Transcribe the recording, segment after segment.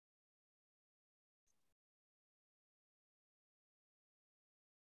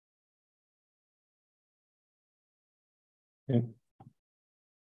Yeah.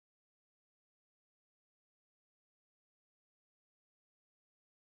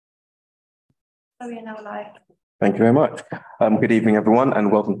 Oh, yeah, now live. Thank you very much. Good evening, everyone,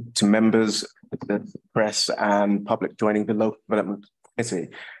 and welcome to members of the press and public joining the Local Development Committee.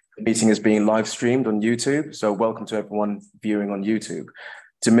 The meeting is being live streamed on YouTube, so welcome to everyone viewing on YouTube.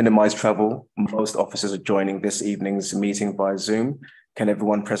 To minimize travel, most officers are joining this evening's meeting via Zoom. Can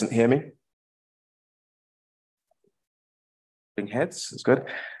everyone present hear me? Heads, that's good.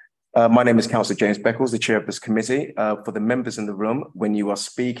 My name is Councillor James Beckles, the chair of this committee. For the members in the room, when you are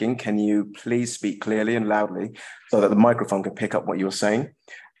speaking, can you please speak clearly and loudly so that the microphone can pick up what you're saying?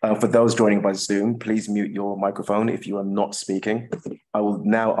 For those joining by Zoom, please mute your microphone if you are not speaking. I will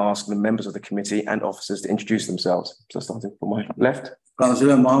now ask the members of the committee and officers to introduce themselves. So starting from my left.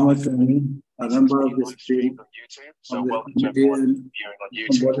 Councillor Mohammed Shami, a member of this team. So welcome to everyone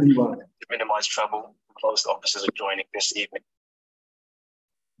viewing on YouTube. To minimize trouble, most officers are joining this evening.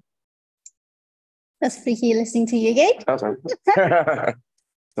 That's freaky listening to you again. Oh, sorry. So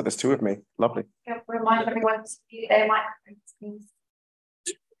there's two of me. Lovely. Remind everyone to mute their microphones, please.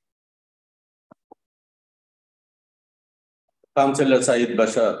 Councillor Saeed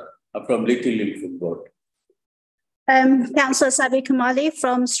Bashar from Little Linfield Board. Councillor Sabi Kamali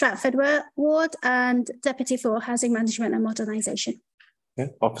from Stratford Ward and Deputy for Housing Management and Modernisation. Yeah,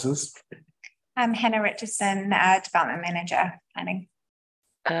 officers. I'm Henna Richardson, Development Manager, Planning.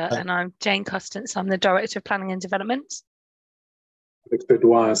 And I'm Jane Custance. I'm the Director of Planning and Development. Victor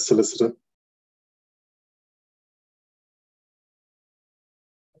Dwyer, Solicitor.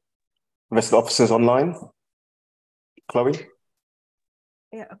 Rest of the officers online. Chloe.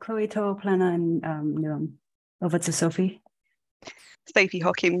 Yeah, Chloe Toll, Planner, and Newham. Over to Sophie. Sophie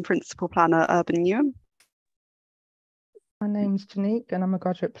Hocking, Principal Planner, Urban Newham. My name's Janique and I'm a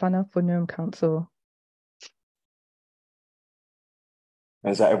Graduate Planner for Newham Council.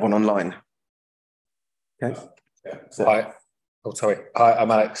 Is that everyone online? Okay. Yeah. Hi. Oh, sorry. Hi,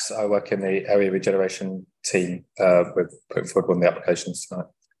 I'm Alex. I work in the area regeneration team. We're putting forward one of the applications tonight.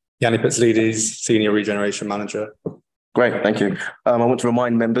 Yanni Pitzlides, Senior Regeneration Manager. Great, thank you. I want to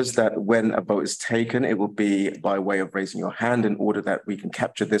remind members that when a vote is taken, it will be by way of raising your hand in order that we can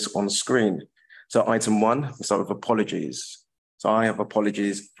capture this on screen. So item one, we'll start with apologies. So I have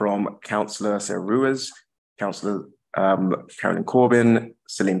apologies from Councillor Sarah Ruiz, Councillor Carolyn Corbyn,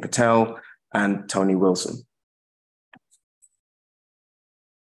 Celine Patel, and Tony Wilson.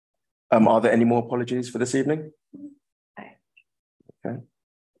 Are there any more apologies for this evening? Okay.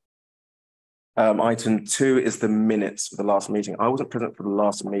 Item two is the minutes for the last meeting. I wasn't present for the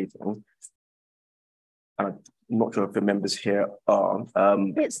last meeting. I'm not sure if the members here are.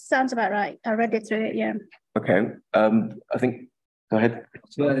 It sounds about right. I read it through it, yeah. Okay. I think, go ahead.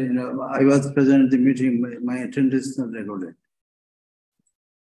 Well, I was present at the meeting. My attendance is not recorded.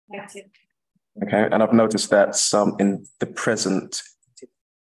 Okay, and I've noticed that some in the present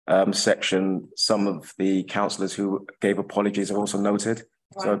section, some of the councillors who gave apologies are also noted.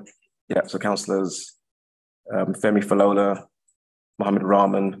 Right. So, yeah, so councillors Femi Falola, Mohammed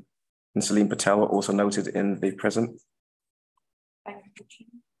Rahman, and Salim Patel are also noted in the present.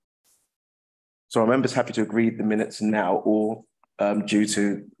 So are members happy to agree the minutes now, or due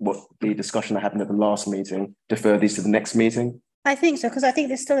to what the discussion that happened at the last meeting, defer these to the next meeting? I think so, because I think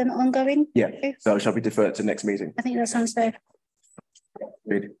there's still an ongoing. Yeah, so shall we defer it to the next meeting? I think that sounds fair.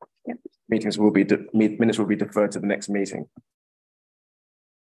 Yep. Minutes will be deferred to the next meeting.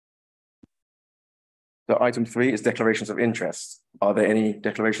 So item 3 is declarations of interest. Are there any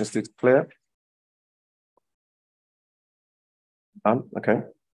declarations to declare? Okay.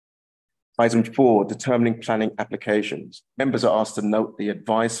 Item 4, determining planning applications. Members are asked to note the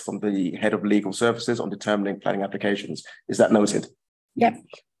advice from the Head of Legal Services on determining planning applications. Is that noted? Yep.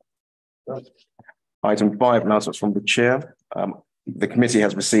 Item 5, announcements from the Chair. The committee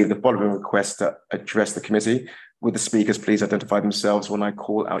has received the following request to address the committee. Would the speakers please identify themselves when I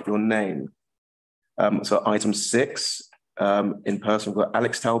call out your name? So item 6, in person, we've got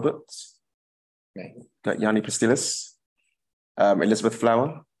Alex Talbot, got Yanni Pitzlides, Elizabeth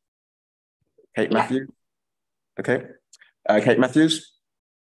Flower, Kate Matthews. Okay. Kate Matthews.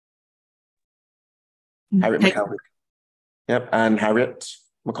 Harriet McCoy. Yep. And Harriet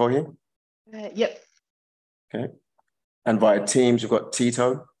McCoy. Yep. Okay. And via Teams, we've got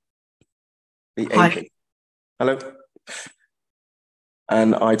Tito. Hi. Hello.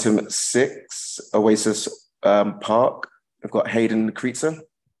 And item 6, Oasis Park. We've got Hayden Kreitzer.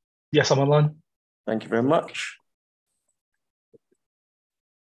 Yes, I'm online. Thank you very much.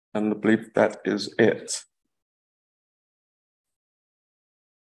 And I believe that is it.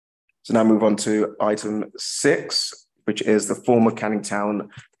 So now move on to item 6, which is the former Canning Town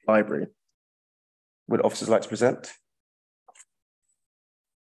Library. Would officers like to present?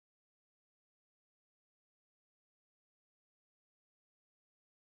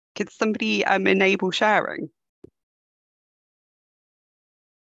 Could somebody enable sharing?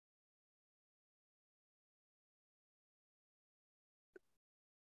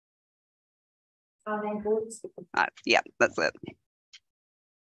 Yeah, that's it.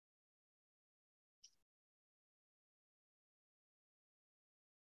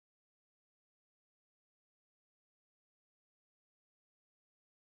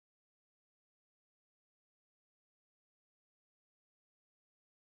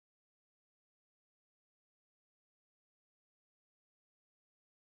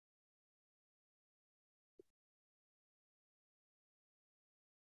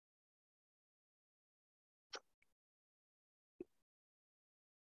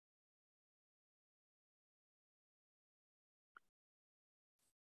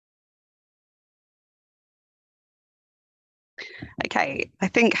 Okay, I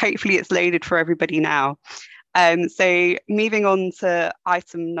think hopefully it's loaded for everybody now. So moving on to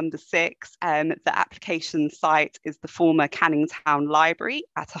item number 6, the application site is the former Canning Town Library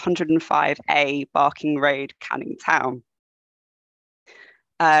at 105A Barking Road, Canning Town.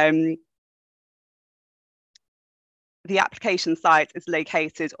 The application site is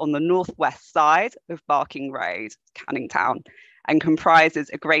located on the northwest side of Barking Road, Canning Town, and comprises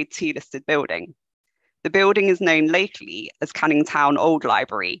a Grade 2 listed building. The building is known locally as Canning Town Old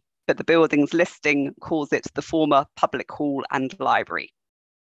Library, but the building's listing calls it the former Public Hall and Library.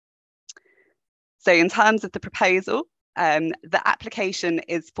 So in terms of the proposal, the application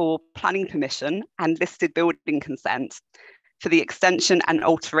is for planning permission and listed building consent for the extension and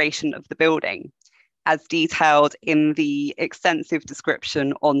alteration of the building, as detailed in the extensive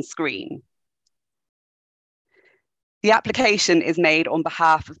description on screen. The application is made on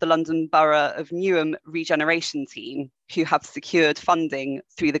behalf of the London Borough of Newham Regeneration Team, who have secured funding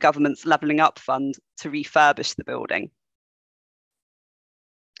through the government's Levelling Up Fund to refurbish the building.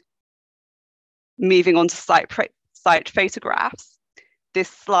 Moving on to site photographs, this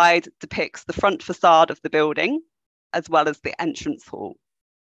slide depicts the front facade of the building, as well as the entrance hall.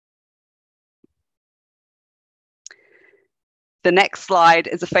 The next slide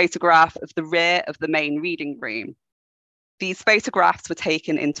is a photograph of the rear of the main reading room. These photographs were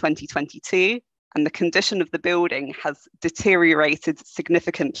taken in 2022, and the condition of the building has deteriorated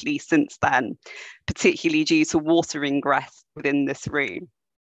significantly since then, particularly due to water ingress within this room.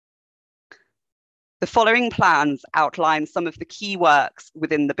 The following plans outline some of the key works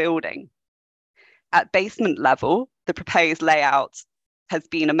within the building. At basement level, the proposed layout has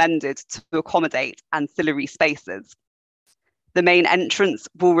been amended to accommodate ancillary spaces. The main entrance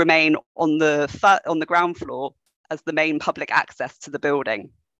will remain on the ground floor as the main public access to the building.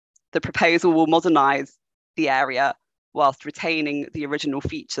 The proposal will modernise the area whilst retaining the original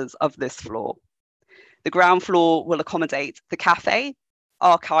features of this floor. The ground floor will accommodate the cafe,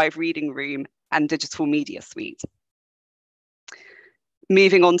 archive reading room, and digital media suite.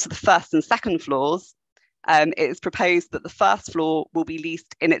 Moving on to the first and second floors, it is proposed that the first floor will be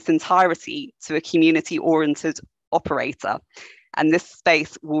leased in its entirety to a community-oriented operator, and this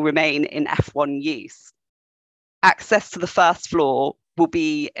space will remain in F1 use. Access to the first floor will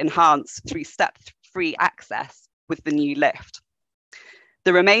be enhanced through step-free access with the new lift.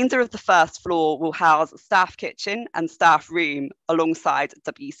 The remainder of the first floor will house a staff kitchen and staff room alongside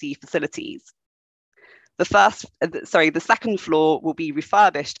WC facilities. The second floor will be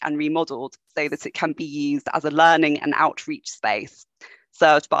refurbished and remodelled so that it can be used as a learning and outreach space,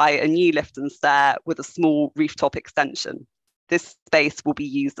 served by a new lift and stair with a small rooftop extension. This space will be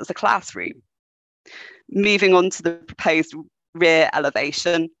used as a classroom. Moving on to the proposed rear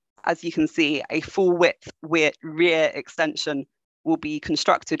elevation, as you can see, a full width rear extension will be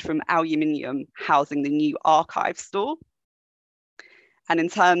constructed from aluminium, housing the new archive store. And in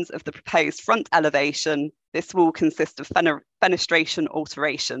terms of the proposed front elevation, this will consist of fenestration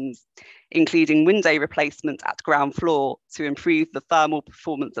alterations, including window replacement at ground floor to improve the thermal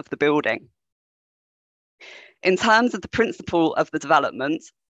performance of the building. In terms of the principle of the development,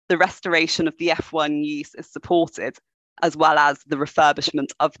 the restoration of the F1 use is supported, as well as the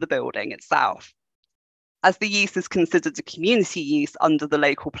refurbishment of the building itself. As the use is considered a community use under the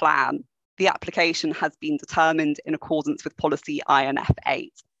local plan, the application has been determined in accordance with policy INF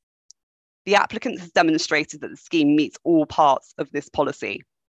 8. The applicant has demonstrated that the scheme meets all parts of this policy,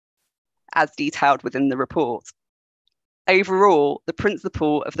 as detailed within the report. Overall, the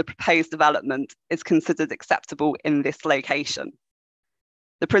principle of the proposed development is considered acceptable in this location.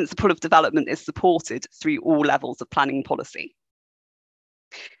 The principle of development is supported through all levels of planning policy.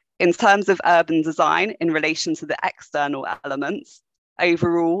 In terms of urban design in relation to the external elements,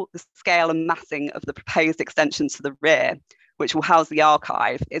 overall, the scale and massing of the proposed extension to the rear, which will house the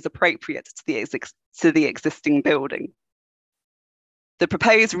archive, is appropriate to the existing building. The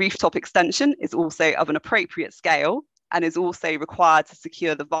proposed rooftop extension is also of an appropriate scale and is also required to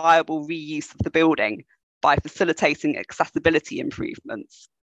secure the viable reuse of the building by facilitating accessibility improvements.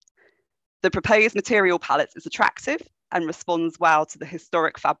 The proposed material palette is attractive and responds well to the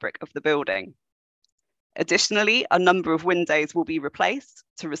historic fabric of the building. Additionally, a number of windows will be replaced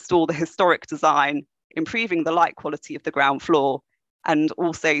to restore the historic design, improving the light quality of the ground floor, and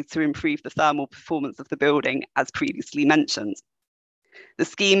also to improve the thermal performance of the building, as previously mentioned. The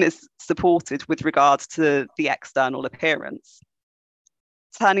scheme is supported with regards to the external appearance.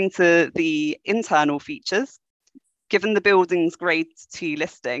 Turning to the internal features, given the building's Grade 2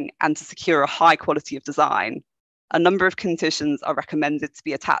 listing and to secure a high quality of design, a number of conditions are recommended to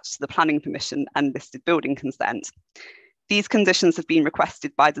be attached to the planning permission and listed building consent. These conditions have been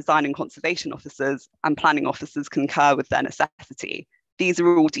requested by design and conservation officers, and planning officers concur with their necessity. These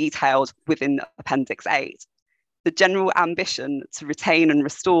are all detailed within Appendix 8. The general ambition to retain and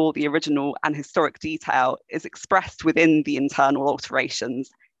restore the original and historic detail is expressed within the internal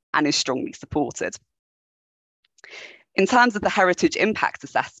alterations and is strongly supported. In terms of the heritage impact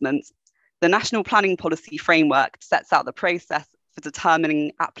assessment, the National Planning Policy Framework sets out the process for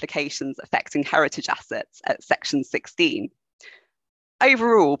determining applications affecting heritage assets at Section 16.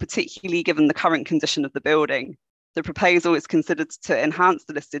 Overall, particularly given the current condition of the building, the proposal is considered to enhance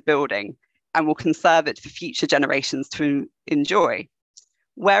the listed building and will conserve it for future generations to enjoy.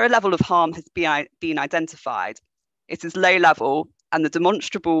 Where a level of harm has been identified, it is low level and the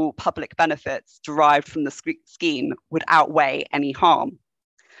demonstrable public benefits derived from the scheme would outweigh any harm.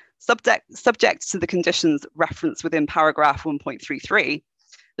 Subject to the conditions referenced within paragraph 1.33,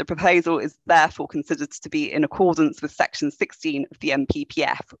 the proposal is therefore considered to be in accordance with Section 16 of the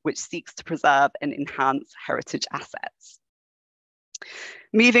NPPF, which seeks to preserve and enhance heritage assets.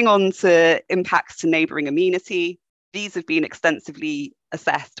 Moving on to impacts to neighbouring amenity, these have been extensively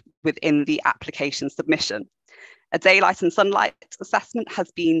assessed within the application submission. A daylight and sunlight assessment has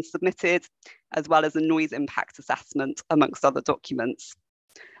been submitted, as well as a noise impact assessment, amongst other documents.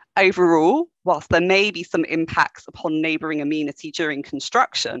 Overall, whilst there may be some impacts upon neighbouring amenity during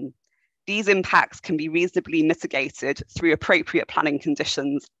construction, these impacts can be reasonably mitigated through appropriate planning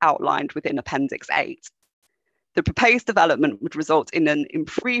conditions outlined within Appendix 8. The proposed development would result in an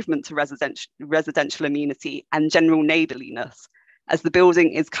improvement to residential amenity and general neighbourliness, as the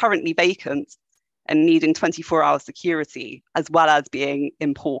building is currently vacant and needing 24-hour security, as well as being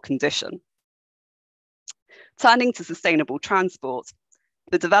in poor condition. Turning to sustainable transport,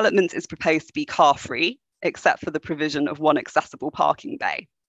 the development is proposed to be car-free, except for the provision of one accessible parking bay.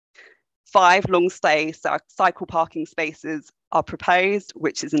 5 long-stay cycle parking spaces are proposed,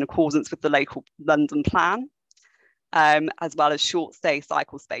 which is in accordance with the local London plan, as well as short-stay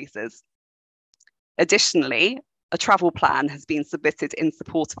cycle spaces. Additionally, a travel plan has been submitted in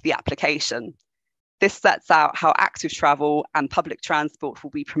support of the application. This sets out how active travel and public transport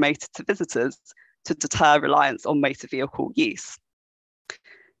will be promoted to visitors to deter reliance on motor vehicle use.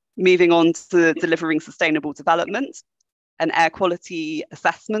 Moving on to delivering sustainable development, an air quality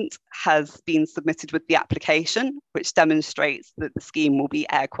assessment has been submitted with the application, which demonstrates that the scheme will be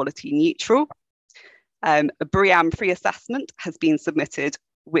air quality neutral. A BREEAM-free assessment has been submitted,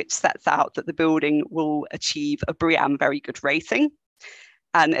 which sets out that the building will achieve a BREEAM very good rating.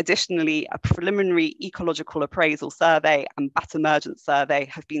 And additionally, a preliminary ecological appraisal survey and bat emergence survey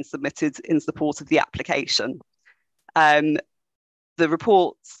have been submitted in support of the application. The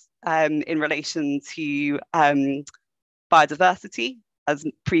reports in relation to biodiversity, as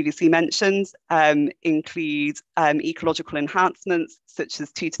previously mentioned, include ecological enhancements such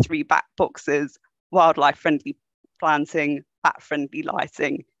as 2 to 3 bat boxes, wildlife-friendly planting, bat-friendly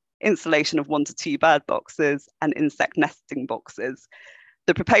lighting, installation of 1 to 2 bird boxes, and insect nesting boxes.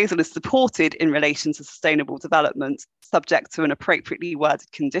 The proposal is supported in relation to sustainable development, subject to an appropriately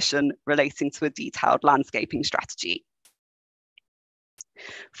worded condition relating to a detailed landscaping strategy.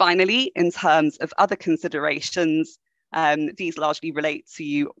 Finally, in terms of other considerations, these largely relate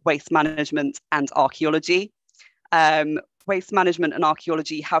to waste management and archaeology. Waste management and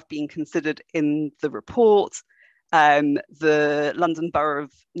archaeology have been considered in the report. The London Borough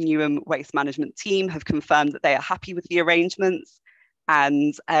of Newham Waste Management team have confirmed that they are happy with the arrangements,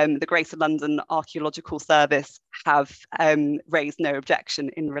 and the Greater London Archaeological Service have raised no objection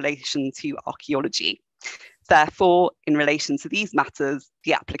in relation to archaeology. Therefore, in relation to these matters,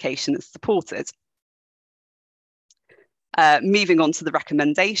 the application is supported. Moving on to the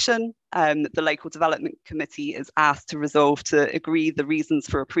recommendation, the Local Development Committee is asked to resolve to agree the reasons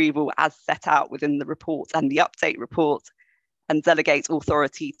for approval as set out within the report and the update report, and delegate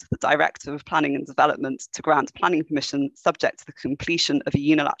authority to the Director of Planning and Development to grant planning permission subject to the completion of a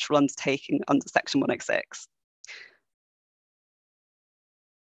unilateral undertaking under Section 106.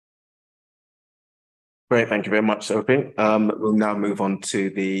 Great, thank you very much, Sophie. We'll now move on to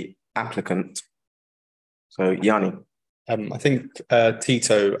the applicant. So, Yanni. I think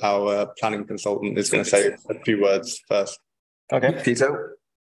Tito, our planning consultant, is going to say a few words first. Okay, Tito,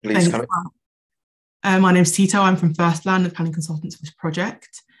 please come in. My name is Tito. I'm from First Land, the planning consultants for this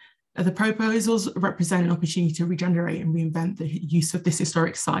project. The proposals represent an opportunity to regenerate and reinvent the use of this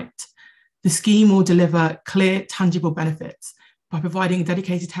historic site. The scheme will deliver clear, tangible benefits by providing a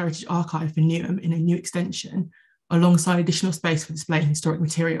dedicated heritage archive for Newham in a new extension, alongside additional space for displaying historic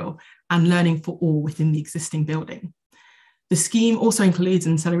material and learning for all within the existing building. The scheme also includes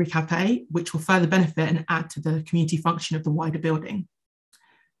an ancillary cafe, which will further benefit and add to the community function of the wider building.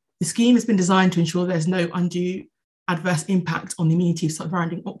 The scheme has been designed to ensure there's no undue adverse impact on the amenity of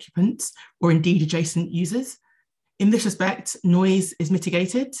surrounding occupants or indeed adjacent users. In this respect, noise is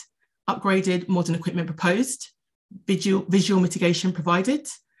mitigated, upgraded modern equipment proposed, visual mitigation provided.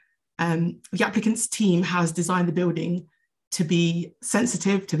 The applicant's team has designed the building to be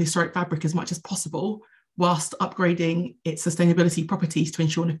sensitive to the historic fabric as much as possible, whilst upgrading its sustainability properties to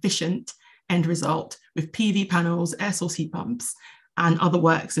ensure an efficient end result with PV panels, air source heat pumps, and other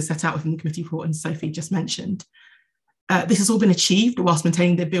works as set out within the committee report and Sophie just mentioned. This has all been achieved whilst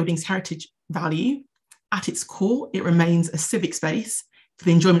maintaining the building's heritage value. At its core, it remains a civic space for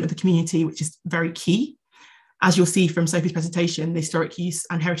the enjoyment of the community, which is very key. As you'll see from Sophie's presentation, the historic use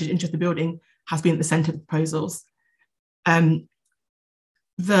and heritage interest of the building has been at the centre of the proposals.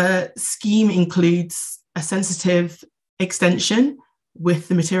 The scheme includes a sensitive extension with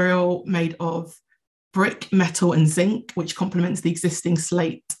the material made of brick, metal and zinc, which complements the existing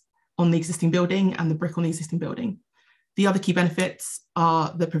slate on the existing building and the brick on the existing building. The other key benefits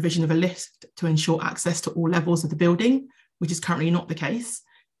are the provision of a lift to ensure access to all levels of the building, which is currently not the case,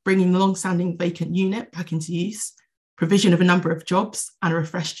 bringing the long-standing vacant unit back into use, provision of a number of jobs and a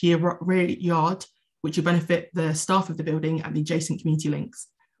refreshed rear yard, which will benefit the staff of the building and the adjacent community links.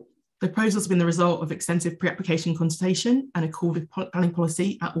 The proposals have been the result of extensive pre-application consultation and accord with planning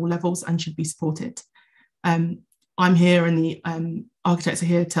policy at all levels and should be supported. I'm here and the architects are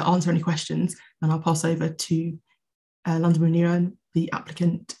here to answer any questions, and I'll pass over to London Muniran, the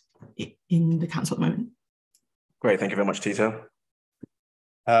applicant in the council at the moment. Great, thank you very much, Tito.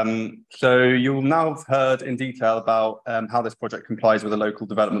 So you'll now have heard in detail about how this project complies with the local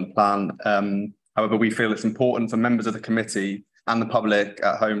development plan. However, we feel it's important for members of the committee and the public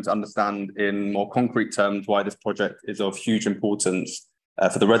at home to understand in more concrete terms why this project is of huge importance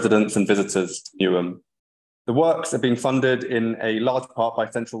for the residents and visitors to Newham. The works are being funded in a large part by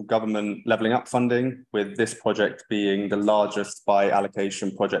central government levelling up funding, with this project being the largest by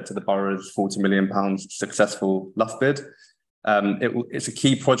allocation project to the borough's £40 million successful LUF bid. It's a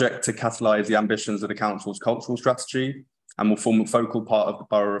key project to catalyse the ambitions of the council's cultural strategy and will form a focal part of the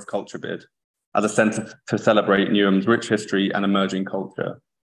Borough of Culture bid as a centre to celebrate Newham's rich history and emerging culture.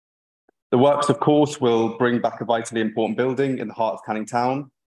 The works, of course, will bring back a vitally important building in the heart of Canning Town,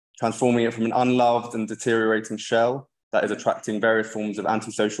 transforming it from an unloved and deteriorating shell that is attracting various forms of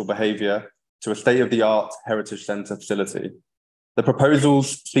antisocial behaviour to a state-of-the-art heritage centre facility. The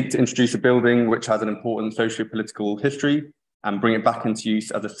proposals seek to introduce a building which has an important socio-political history and bring it back into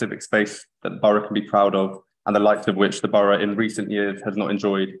use as a civic space that the borough can be proud of and the likes of which the borough in recent years has not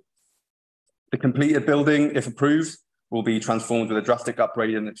enjoyed. The completed building, if approved, will be transformed with a drastic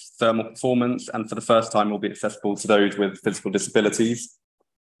upgrade in its thermal performance and for the first time will be accessible to those with physical disabilities.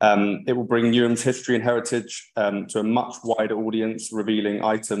 It will bring Newham's history and heritage to a much wider audience, revealing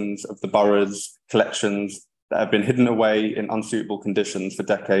items of the borough's collections that have been hidden away in unsuitable conditions for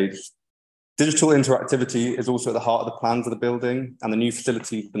decades. Digital interactivity is also at the heart of the plans of the building, and the new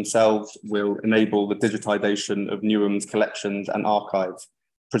facilities themselves will enable the digitisation of Newham's collections and archives,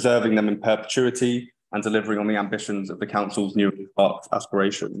 preserving them in perpetuity and delivering on the ambitions of the council's Newham Park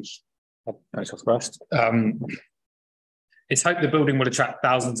aspirations. It's hoped the building will attract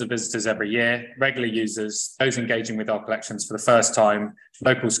thousands of visitors every year, regular users, those engaging with our collections for the first time,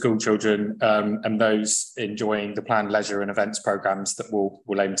 local school children, and those enjoying the planned leisure and events programmes that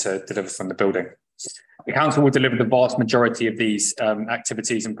we'll aim to deliver from the building. The council will deliver the vast majority of these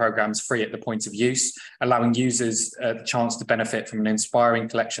activities and programmes free at the point of use, allowing users the chance to benefit from an inspiring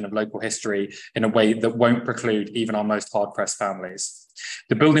collection of local history in a way that won't preclude even our most hard-pressed families.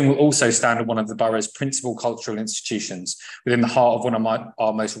 The building will also stand as one of the borough's principal cultural institutions within the heart of one of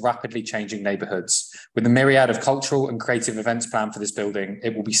our most rapidly changing neighbourhoods. With the myriad of cultural and creative events planned for this building,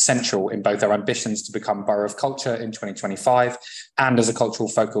 it will be central in both our ambitions to become Borough of Culture in 2025 and as a cultural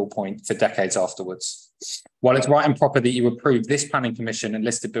focal point for decades afterwards. While it's right and proper that you approve this planning permission and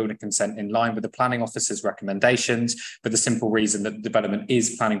listed building consent in line with the planning officer's recommendations for the simple reason that the development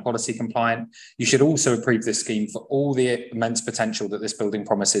is planning policy compliant, you should also approve this scheme for all the immense potential that this building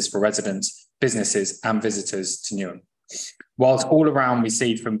promises for residents, businesses and visitors to Newham. Whilst all around we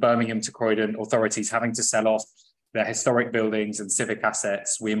see from Birmingham to Croydon authorities having to sell off their historic buildings and civic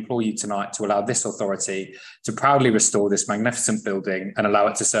assets, we implore you tonight to allow this authority to proudly restore this magnificent building and allow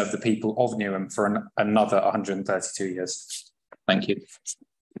it to serve the people of Newham for another 132 years. Thank you.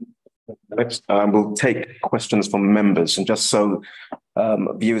 Next, we'll take questions from members, and just so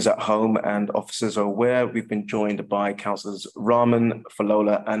viewers at home and officers are aware, we've been joined by Councillors Rahman,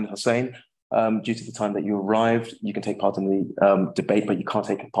 Falola and Hussain. Due to the time that you arrived, you can take part in the debate, but you can't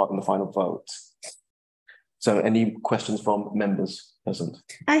take part in the final vote. So any questions from members present?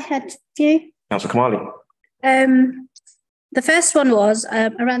 I had a few. Councillor Kamali. The first one was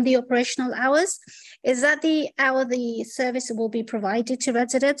around the operational hours. Is that the hour the service will be provided to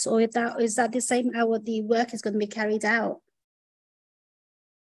residents, or is that the same hour the work is going to be carried out?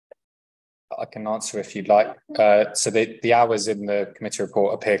 I can answer if you'd like. So the hours in the committee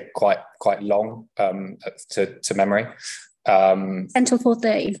report appear quite long to memory. 10 till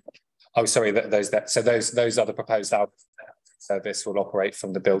 4:30. Oh, sorry, those are the proposed hours. Service will operate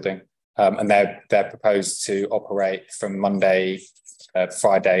from the building, and they're proposed to operate from Monday,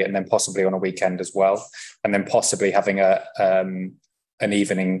 Friday, and then possibly on a weekend as well, and then possibly having an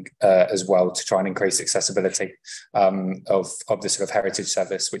evening as well to try and increase accessibility of the sort of heritage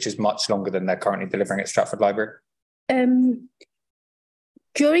service, which is much longer than they're currently delivering at Stratford Library.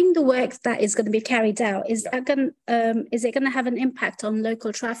 During the work that is going to be carried out, is it going to have an impact on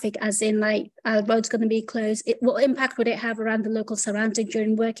local traffic, as in like roads going to be closed? What impact would it have around the local surrounding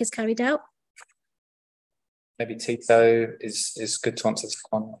during work is carried out? Maybe Tito is good to answer this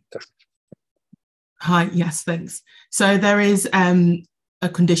one. Hi, yes, thanks. So there is a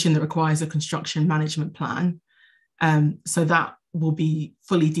condition that requires a construction management plan. So that will be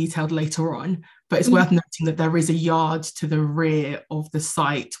fully detailed later on, but it's worth noting that there is a yard to the rear of the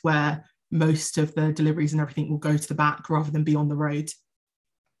site where most of the deliveries and everything will go to the back rather than be on the road.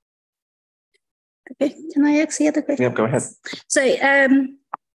 Okay, can I ask the other question? Yeah, go ahead. So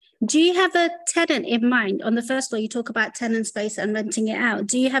do you have a tenant in mind? On the first floor, you talk about tenant space and renting it out.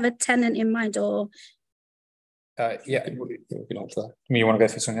 Do you have a tenant in mind, or? Yeah, you want to go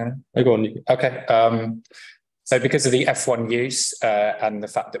for something? Go on. Okay. So because of the F1 use and the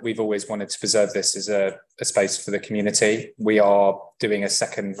fact that we've always wanted to preserve this as a space for the community, we are doing a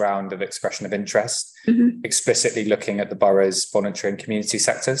second round of expression of interest, explicitly looking at the borough's voluntary and community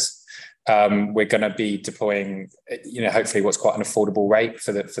sectors. We're going to be deploying, hopefully what's quite an affordable rate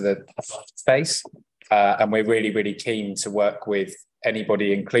for the space. And we're really, really keen to work with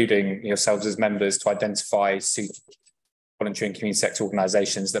anybody, including yourselves as members, to identify suitable voluntary and community sector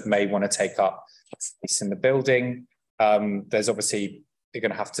organisations that may want to take up space in the building. There's obviously, they're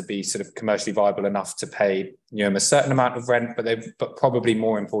going to have to be sort of commercially viable enough to pay a certain amount of rent, but probably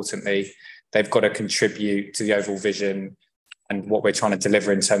more importantly, they've got to contribute to the overall vision and what we're trying to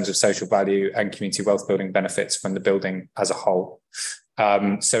deliver in terms of social value and community wealth building benefits from the building as a whole.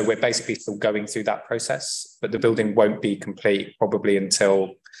 So we're basically still going through that process, but the building won't be complete probably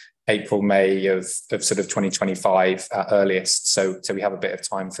until April, May of sort of 2025 at earliest. So we have a bit of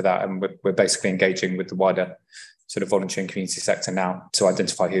time for that, and we're basically engaging with the wider sort of voluntary and community sector now to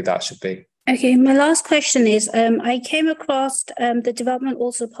identify who that should be. Okay, my last question is, I came across the development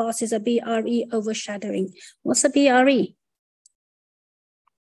also passes a BRE overshadowing. What's a BRE?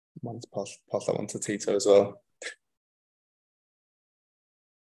 I want to pass that one to Tito as well.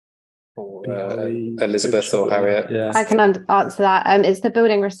 Or Elizabeth or Harriet. Yeah. I can answer that. It's the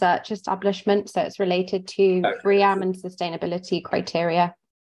building research establishment, so it's related to BREEAM and sustainability criteria,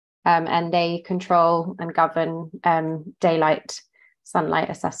 and they control and govern daylight, sunlight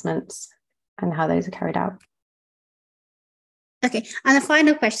assessments and how those are carried out. Okay, and a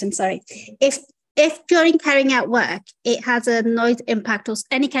final question, sorry. If during carrying out work, it has a noise impact or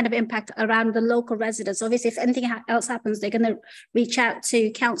any kind of impact around the local residents, obviously if anything else happens, they're going to reach out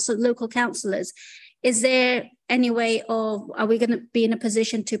to local councillors. is there any way of, are we going to be in a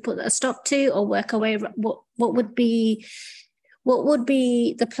position to put a stop to or work away? What would be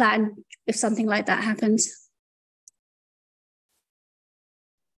the plan if something like that happens?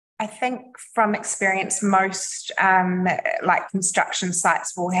 I think from experience, most like construction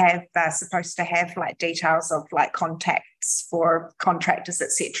sites will have, they're supposed to have like details of like contacts for contractors,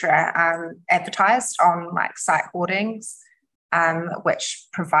 etc., advertised on like site hoardings, which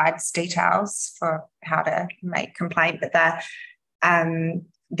provides details for how to make complaint. But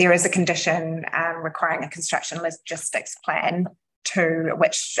there is a condition requiring a construction logistics plan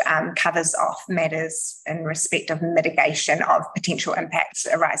which covers off matters in respect of mitigation of potential impacts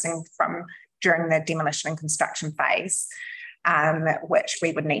arising from during the demolition and construction phase, which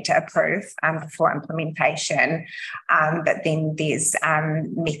we would need to approve before implementation. But then there's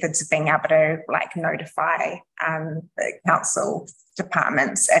methods of being able to like notify the council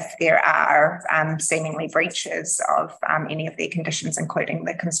departments if there are seemingly breaches of any of their conditions, including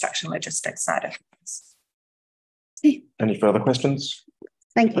the construction logistics side of things. Any further questions?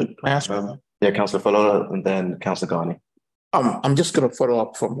 Thank you. Can I ask? Yeah, Councillor Falola and then Councillor Ghani. I'm just going to follow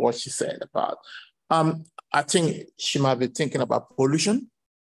up from what she said about. I think she might be thinking about pollution,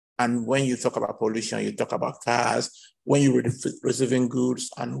 and when you talk about pollution, you talk about cars. When you're receiving goods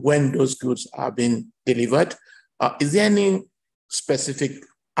and when those goods are being delivered, is there any specific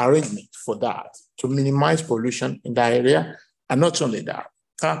arrangement for that to minimize pollution in that area? And not only that,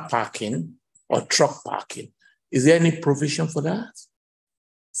 car parking or truck parking. Is there any provision for that?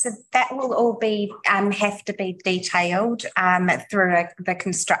 So that will all be have to be detailed through the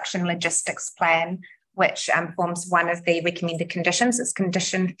construction logistics plan, which forms one of the recommended conditions. It's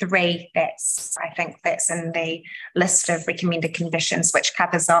condition 3. I think that's in the list of recommended conditions, which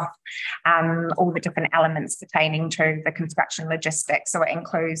covers off all the different elements pertaining to the construction logistics. So it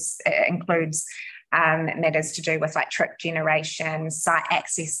includes matters to do with like trip generation, site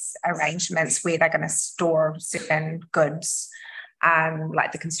access arrangements, where they're going to store certain goods,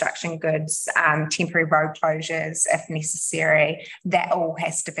 like the construction goods, temporary road closures if necessary. That all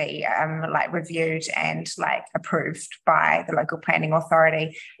has to be like reviewed and like approved by the local planning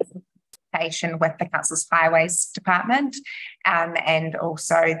authority with the council's highways department, and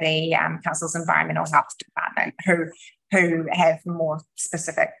also the council's environmental health department, who have more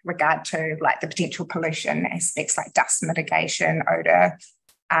specific regard to like the potential pollution aspects like dust mitigation, odour,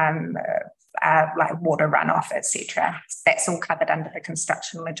 like water runoff, etc. That's all covered under the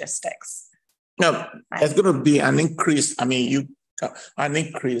construction logistics. Now, there's going to be an increase. I mean, an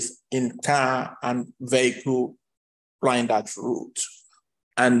increase in car and vehicle flying that route,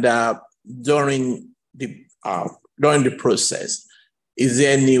 and during the process, is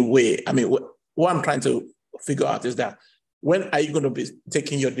there any way? I mean, what I'm trying to figure out is that when are you going to be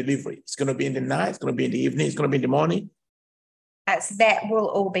taking your delivery? It's going to be in the night, it's going to be in the evening, it's going to be in the morning? So that will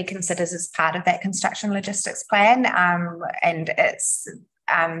all be considered as part of that construction logistics plan, and it's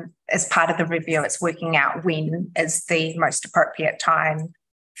as part of the review, it's working out when is the most appropriate time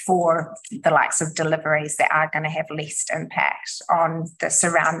for the likes of deliveries that are going to have least impact on the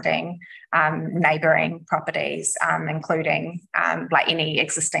surrounding neighbouring properties, including like any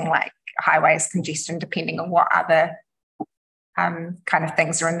existing like highways congestion, depending on what other kind of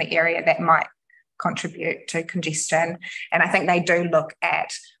things are in the area that might contribute to congestion. And I think they do look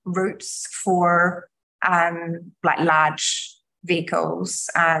at routes for like large vehicles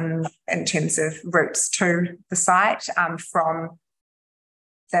in terms of routes to the site from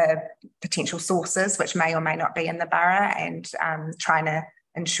the potential sources, which may or may not be in the borough, and trying to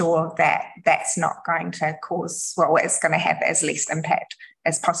ensure that that's not going to cause, well, it's going to have as least impact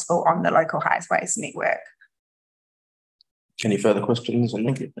as possible on the local highways network. Any further questions?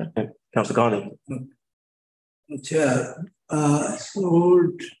 Thank you. Councillor Ghani. Chair,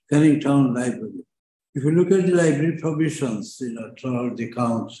 old Canning Town Library. If you look at the library provisions, throughout the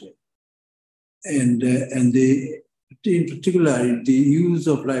council, and in particular the use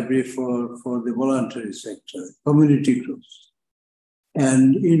of library for the voluntary sector, community groups,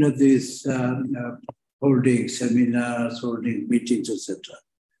 and these holding seminars, holding meetings, etc.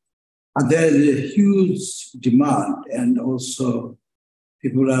 And there is a huge demand, and also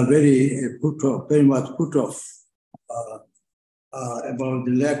people are very much put off about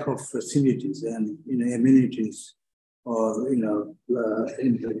the lack of facilities and amenities, or and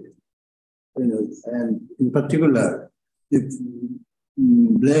in particular the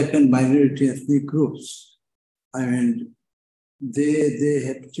Black and minority ethnic groups. I mean, they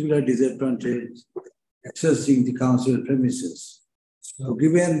have particular disadvantage accessing the council premises. So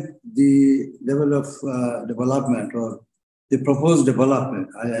given the level of development or the proposed development,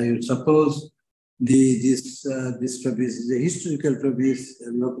 I would suppose this Travis is a historical Travis.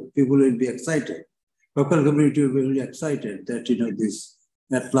 People will be excited. Local community will be really excited that this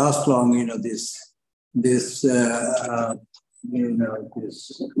at last long this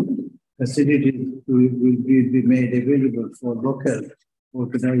facility will be made available for local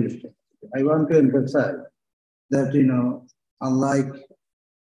organizations. I want to emphasize that unlike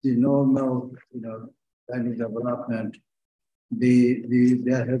the normal planning development,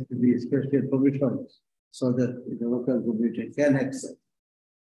 there have to be special provisions so that the local community can access.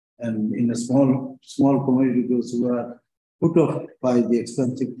 And in a small community groups who are put off by the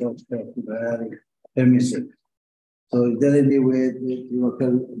expensive cost of hiring premises. So is there any way the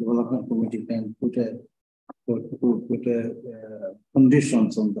local development committee can put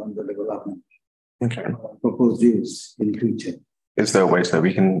conditions on the development proposed use in future? Is there a way so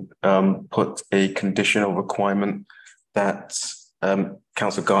we can put a conditional requirement that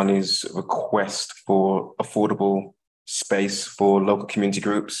Councillor Ghani's request for affordable space for local community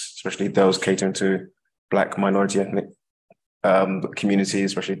groups, especially those catering to Black minority ethnic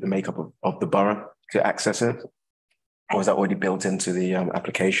communities, especially the makeup of the borough, to access it? Or is that already built into the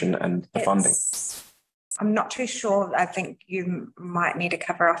application and the funding? I'm not too sure. I think you might need to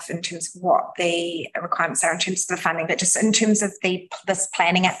cover off in terms of what the requirements are in terms of the funding, but just in terms of this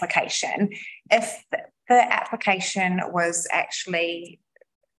planning application, if the application was actually,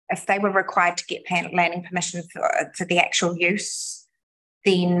 if they were required to get planning permission for the actual use,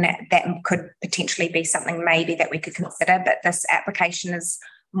 then that could potentially be something maybe that we could consider. But this application is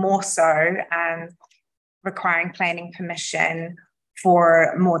more so requiring planning permission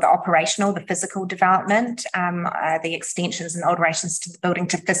for more the operational, the physical development, the extensions and alterations to the building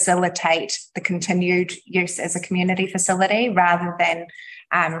to facilitate the continued use as a community facility, rather than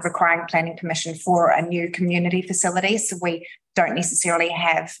requiring planning permission for a new community facility. So we don't necessarily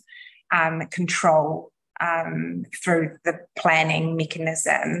have control through the planning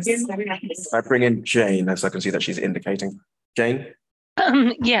mechanisms. I bring in Jane, as I can see that she's indicating. Jane?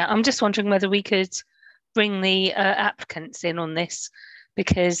 Yeah, I'm just wondering whether we could bring the applicants in on this,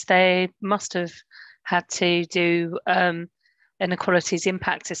 because they must have had to do an equalities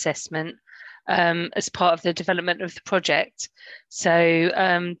impact assessment as part of the development of the project.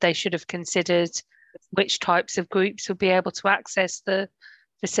 So they should have considered which types of groups would be able to access the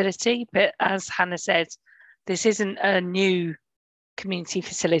facility. But as Hannah said, this isn't a new community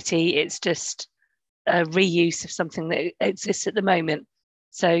facility, it's just a reuse of something that exists at the moment.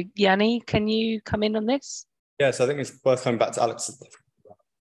 So Yanni, can you come in on this? Yes, I think it's worth coming back to Alex's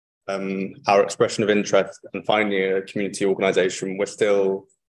our expression of interest and finding a community organisation. We're still,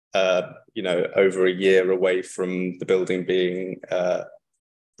 over a year away from the building being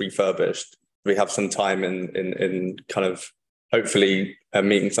refurbished. We have some time in kind of hopefully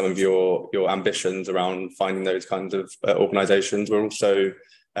meeting some of your ambitions around finding those kinds of organisations. We're also,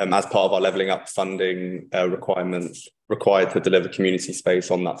 as part of our levelling up funding requirements, required to deliver community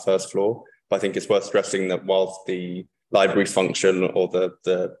space on that first floor. But I think it's worth stressing that whilst the library function or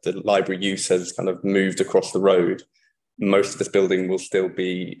the library use has kind of moved across the road, most of this building will still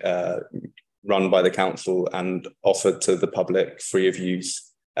be run by the council and offered to the public free of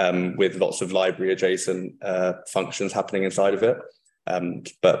use, with lots of library adjacent functions happening inside of it.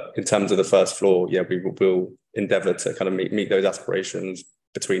 But in terms of the first floor, yeah, we will endeavour to kind of meet those aspirations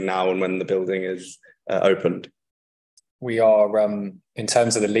between now and when the building is opened. We are, in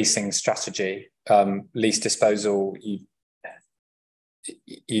terms of the leasing strategy, lease disposal,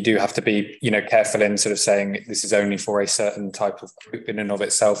 you do have to be, careful in sort of saying this is only for a certain type of group in and of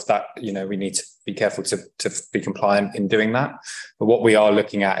itself, that, we need to be careful to be compliant in doing that. But what we are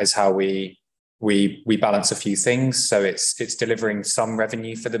looking at is how we balance a few things. So it's delivering some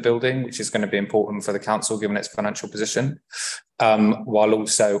revenue for the building, which is going to be important for the council given its financial position, while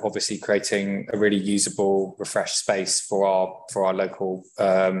also obviously creating a really usable, refreshed space for our local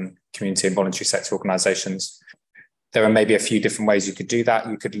community and voluntary sector organisations. There are maybe a few different ways you could do that.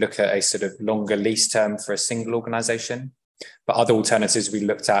 You could look at a sort of longer lease term for a single organisation, but other alternatives we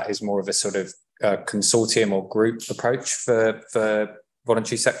looked at is more of a sort of consortium or group approach for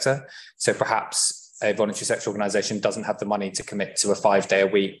voluntary sector. So perhaps a voluntary sector organisation doesn't have the money to commit to a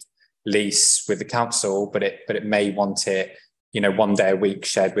 5-day-a-week lease with the council, but it may want it, 1 day a week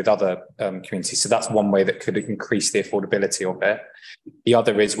shared with other communities. So that's one way that could increase the affordability of it. The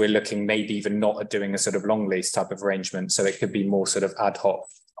other is we're looking maybe even not at doing a sort of long lease type of arrangement. So it could be more sort of ad hoc.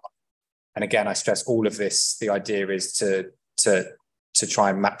 And again, I stress all of this, the idea is to try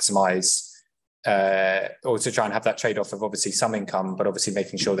and maximise or to try and have that trade-off of obviously some income, but obviously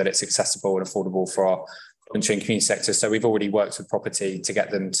making sure that it's accessible and affordable for our voluntary and community sector. So we've already worked with property to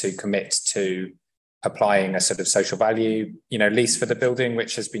get them to commit to applying a sort of social value, lease for the building,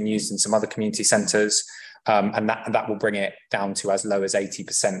 which has been used in some other community centres. And that will bring it down to as low as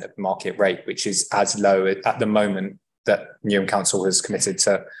 80% of market rate, which is as low at the moment that Newham Council has committed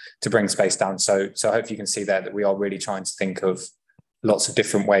to bring space down. So I hope you can see there that we are really trying to think of lots of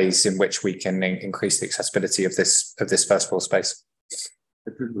different ways in which we can increase the accessibility of this first floor space.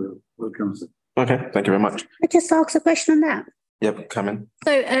 Okay, thank you very much. I just ask a question on that. Yep, come in.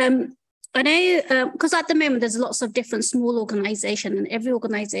 So I know, because at the moment there's lots of different small organizations, and every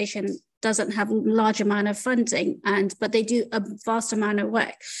organization doesn't have a large amount of funding, but they do a vast amount of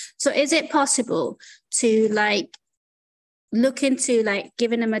work. So is it possible to look into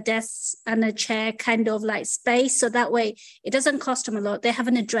giving them a desk and a chair kind of space, so that way it doesn't cost them a lot? They have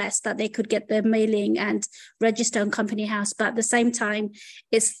an address that they could get their mailing and register on Company House, but at the same time,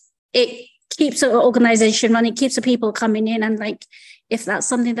 it keeps the organization running, keeps the people coming in, and if that's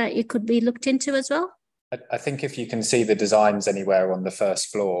something that it could be looked into as well. I think if you can see the designs anywhere on the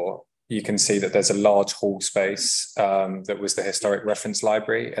first floor, you can see that there's a large hall space that was the historic reference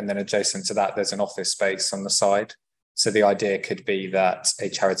library, and then adjacent to that there's an office space on the side. So the idea could be that a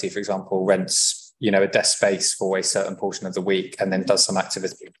charity, for example, rents a desk space for a certain portion of the week and then does some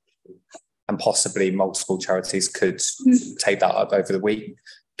activity, and possibly multiple charities could take that up over the week.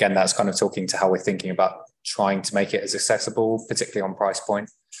 Again, that's kind of talking to how we're thinking about trying to make it as accessible, particularly on price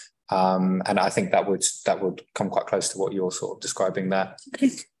point. And I think that would come quite close to what you're sort of describing there.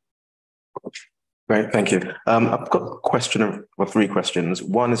 Great, thank you. I've got a question, or three questions.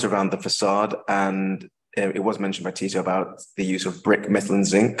 One is around the facade, and it was mentioned by Tito about the use of brick, metal and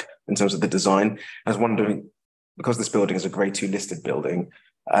zinc in terms of the design. I was wondering, because this building is a Grade 2 listed building,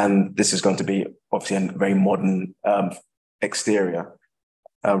 and this is going to be obviously a very modern exterior,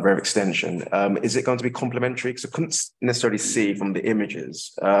 rear extension, is it going to be complementary? Because I couldn't necessarily see from the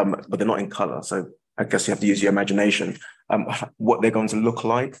images, but they're not in colour, so I guess you have to use your imagination, what they're going to look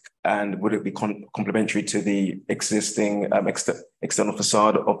like, and would it be complementary to the existing external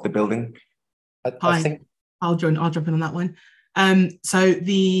facade of the building? I think I'll jump in on that one. So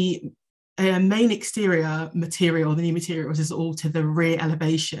the main exterior material, the new materials, is all to the rear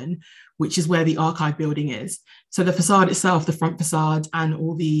elevation, which is where the archive building is. So the facade itself, the front facade, and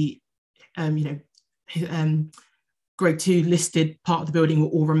all the Grade 2 listed part of the building will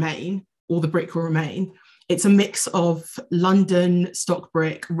all remain. All the brick will remain. It's a mix of London stock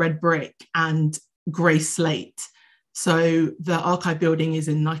brick, red brick, and grey slate. So the archive building is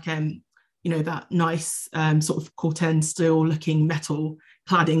in that nice sort of Corten steel looking metal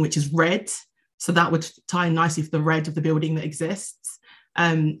cladding, which is red. So that would tie in nicely with the red of the building that exists,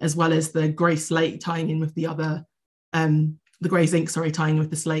 as well as the grey slate tying in with the other, the grey zinc, tying in with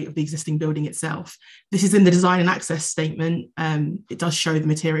the slate of the existing building itself. This is in the design and access statement. It does show the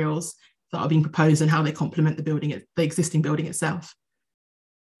materials that are being proposed and how they complement the building, the existing building itself.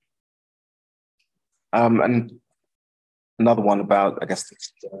 And another one about, I guess, the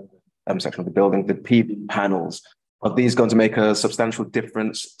section of the building, the PV panels. Are these going to make a substantial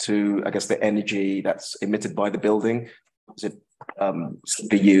difference to, I guess, the energy that's emitted by the building? Is it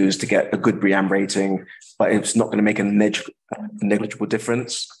be used to get a good BREEAM rating, but it's not going to make a negligible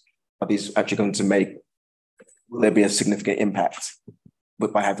difference? Are these actually going to will there be a significant impact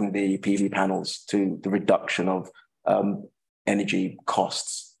by having the PV panels to the reduction of energy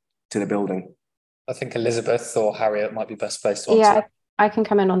costs to the building? I think Elizabeth or Harriet might be best placed to answer. Yeah, I can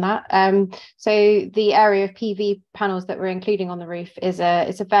come in on that. So the area of PV panels that we're including on the roof is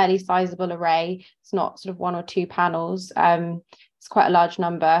a fairly sizable array. It's not sort of one or two panels. It's quite a large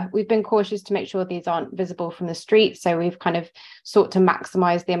number. We've been cautious to make sure these aren't visible from the street. So we've kind of sought to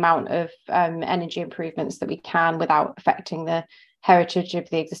maximise the amount of energy improvements that we can without affecting the heritage of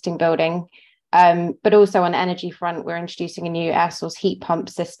the existing building. But also on the energy front, we're introducing a new air source heat pump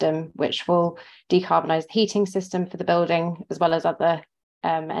system, which will decarbonise the heating system for the building, as well as other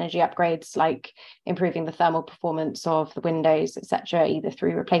energy upgrades like improving the thermal performance of the windows, etc., either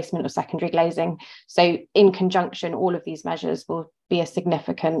through replacement or secondary glazing. So in conjunction, all of these measures will be a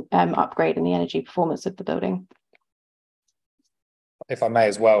significant upgrade in the energy performance of the building. If I may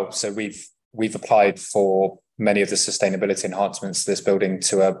as well, so we've applied for many of the sustainability enhancements to this building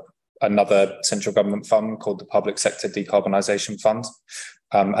to another central government fund called the Public Sector Decarbonisation Fund.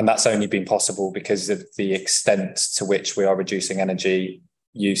 And that's only been possible because of the extent to which we are reducing energy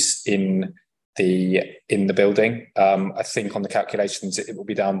use in the building. I think on the calculations, it will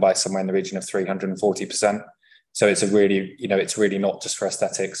be down by somewhere in the region of 340%. So it's it's really not just for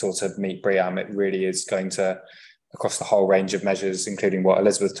aesthetics or to meet BREEAM. It really is going to, across the whole range of measures, including what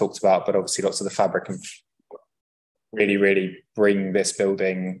Elizabeth talked about, but obviously lots of the fabric and really bring this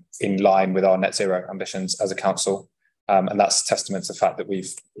building in line with our net zero ambitions as a council. And that's a testament to the fact that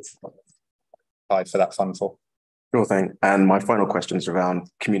we've applied for that fund for. Sure thing. And my final question is around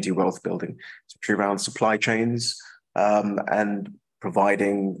community wealth building, especially around supply chains and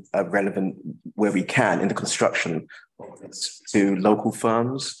providing a relevant, where we can, in the construction to local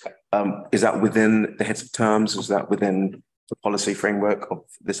firms. Is that within the heads of terms? Is that within the policy framework of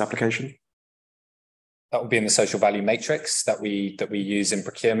this application? That will be in the social value matrix that we use in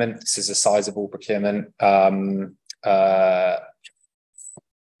procurement. This is a sizable procurement.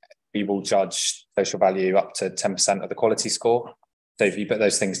 We will judge social value up to 10% of the quality score. So if you put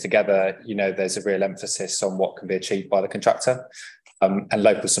those things together, you know, there's a real emphasis on what can be achieved by the contractor. And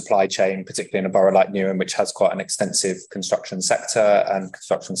local supply chain, particularly in a borough like Newham, which has quite an extensive construction sector and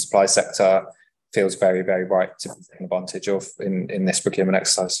construction supply sector, feels very right to take advantage of in this procurement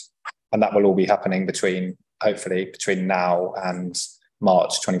exercise. And that will all be happening hopefully between now and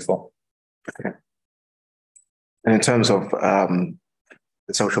March 24. Okay. And in terms of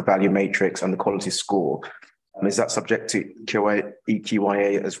the social value matrix and the quality score, is that subject to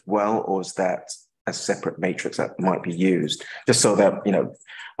EQIA as well, or is that a separate matrix that might be used? Just so that, you know,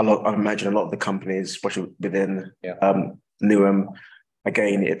 I imagine a lot of the companies, especially within Newham,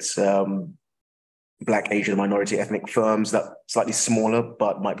 again, it's Black, Asian, minority, ethnic firms that slightly smaller,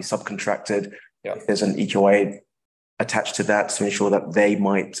 but might be subcontracted. Yeah. There's an EQIA attached to that to ensure that they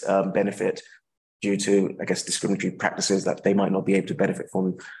might benefit due to, I guess, discriminatory practices, that they might not be able to benefit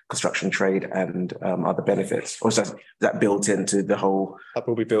from construction trade and other benefits. Or is that built into the whole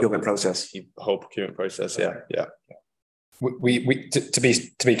procurement process? The whole procurement process, yeah. We to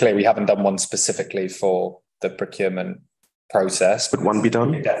be clear, we haven't done one specifically for the procurement process. Would one be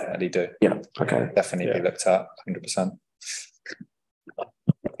done? We definitely do. Yeah. Okay. Definitely be looked at 100%.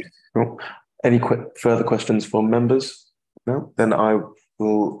 Cool. Any further questions from members? No? Then I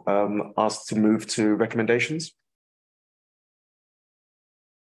will ask to move to recommendations.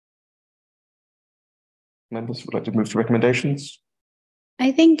 Members would like to move to recommendations?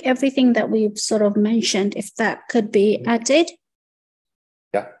 I think everything that we've sort of mentioned, if that could be added.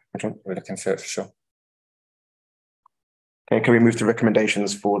 Yeah, okay. We're looking for it for sure. Okay, can we move to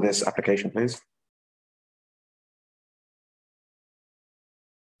recommendations for this application, please?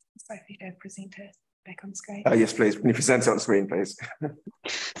 Sophie to present it back on screen. Yes, please. Can you present it on screen, please?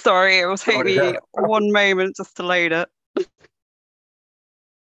 Sorry, it will take me one moment just to load it.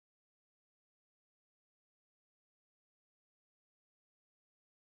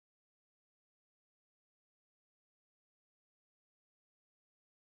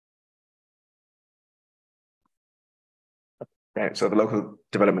 Okay, so the Local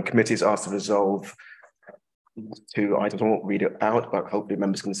Development Committee is asked to resolve 2 items. I won't read it out, but hopefully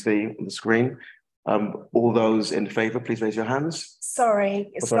members can see on the screen. All those in favour, please raise your hands.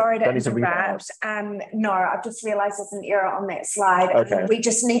 Sorry to interrupt. No, I've just realised there's an error on that slide. Okay. We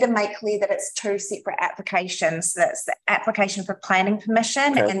just need to make clear that it's 2 separate applications. That's the application for planning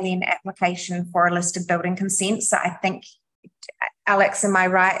permission and then application for a listed building consent. So I think, Alex, am I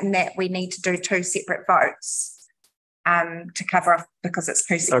right in that we need to do 2 separate votes to cover off, because it's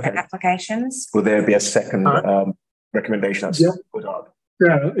 2 separate applications? Will there be a second recommendation that's put up?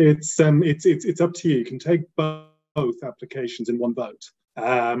 Yeah, it's up to you. You can take both applications in one vote,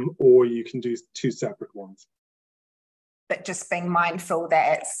 or you can do 2 separate ones. But just being mindful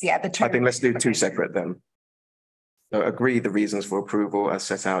that it's, the 2. I think let's do 2 separate then. So agree the reasons for approval as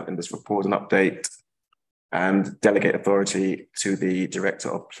set out in this report and update, and delegate authority to the Director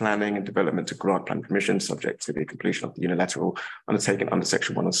of Planning and Development to grant planning permission subject to the completion of the unilateral undertaken under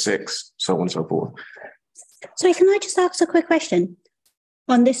Section 106, so on and so forth. Sorry, can I just ask a quick question?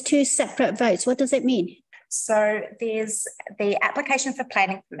 On this 2 separate votes, what does it mean? So there's the application for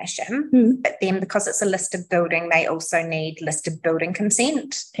planning permission, but then because it's a listed building, they also need listed building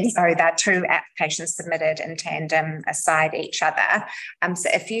consent. Okay. So there are 2 applications submitted in tandem aside each other. So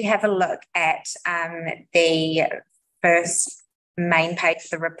if you have a look at the first main page of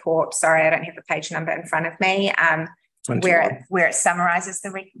the report, sorry, I don't have the page number in front of me, where it summarises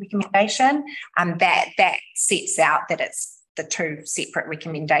the recommendation, that sets out that it's the 2 separate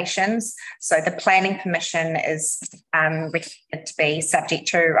recommendations. So the planning permission is recommended to be subject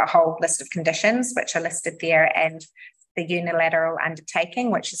to a whole list of conditions which are listed there, and the unilateral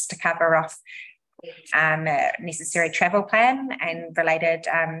undertaking, which is to cover off necessary travel plan and related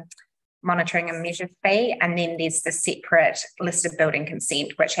monitoring and measure fee. And then there's the separate listed building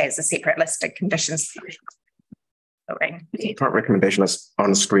consent, which has a separate list of conditions. The current recommendation that's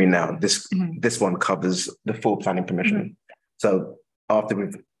on the screen now, this one covers the full planning permission. So after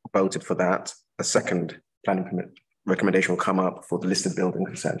we've voted for that, a second planning recommendation will come up for the listed building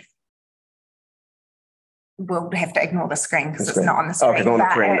consent? We'll have to ignore the screen because it's not on the screen. Okay, it's not on the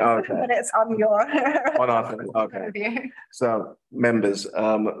screen. Okay. But it's on your On our, okay. review. So members,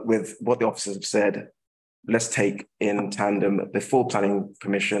 with what the officers have said, let's take in tandem the full planning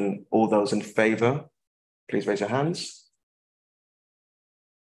permission. All those in favour, please raise your hands.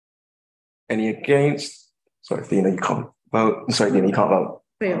 Any against? Sorry, Dina, you can't vote. Sorry, Dina, you can't vote.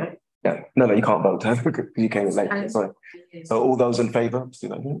 Really? Yeah, no, you can't vote. You came late. Sorry. So all those in favour, let's do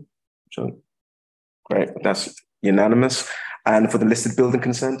that here. Sure. Great, that's unanimous. And for the listed building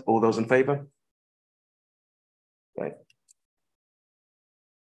consent, all those in favour? Right.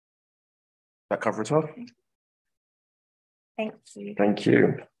 That cover it off? Thank you. Thank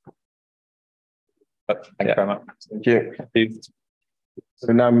you. Thank you very much. Thank you.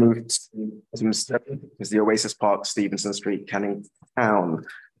 So now move to item 7, is the Oasis Park, Stevenson Street, Canning Town.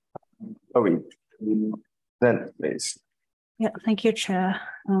 Then please. Yeah, thank you, Chair.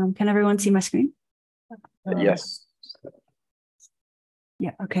 Can everyone see my screen? Yes.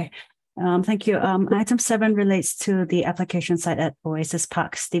 Yeah, okay. Thank you. Item 7 relates to the application site at Oasis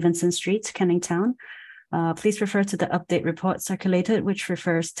Park, Stevenson Street, Canning Town. Please refer to the update report circulated, which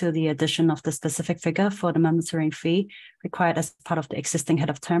refers to the addition of the specific figure for the monitoring fee required as part of the existing head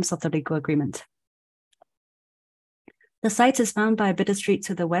of terms of the legal agreement. The site is bound by Bitter Street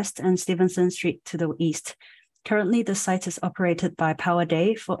to the west and Stevenson Street to the east. Currently, the site is operated by Power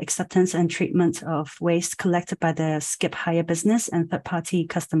Day for acceptance and treatment of waste collected by the skip hire business and third-party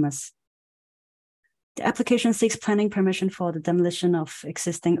customers. The application seeks planning permission for the demolition of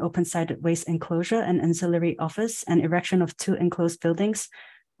existing open-sided waste enclosure and ancillary office and erection of 2 enclosed buildings,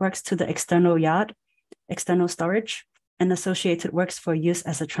 works to the external yard, external storage, and associated works for use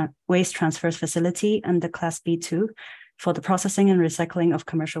as a waste transfer facility under Class B2 for the processing and recycling of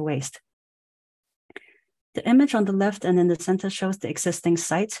commercial waste. The image on the left and in the center shows the existing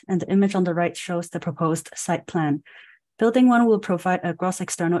site, and the image on the right shows the proposed site plan. Building 1 will provide a gross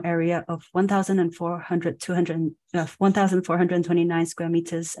external area of 1,429 square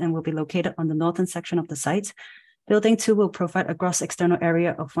meters and will be located on the northern section of the site. Building 2 will provide a gross external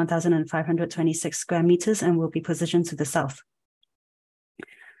area of 1,526 square meters and will be positioned to the south.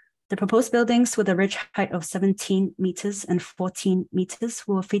 The proposed buildings with a ridge height of 17 meters and 14 meters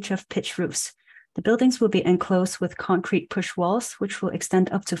will feature pitched roofs. The buildings will be enclosed with concrete push walls, which will extend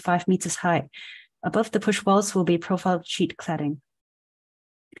up to 5 meters high. Above the push walls will be profile sheet cladding.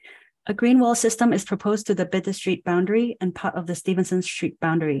 A green wall system is proposed to the Bitter Street boundary and part of the Stevenson Street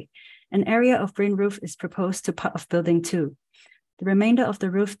boundary. An area of green roof is proposed to part of Building 2. The remainder of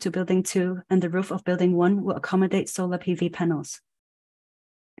the roof to Building 2 and the roof of Building 1 will accommodate solar PV panels.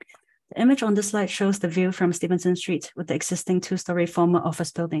 The image on this slide shows the view from Stevenson Street with the existing 2-story former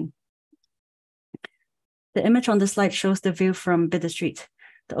office building. The image on the slide shows the view from Bitter Street.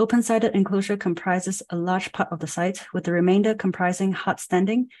 The open-sided enclosure comprises a large part of the site, with the remainder comprising hard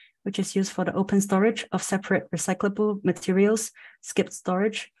standing, which is used for the open storage of separate recyclable materials, skipped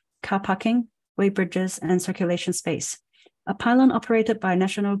storage, car parking, weighbridges, and circulation space. A pylon operated by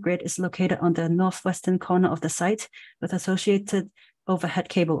National Grid is located on the northwestern corner of the site with associated overhead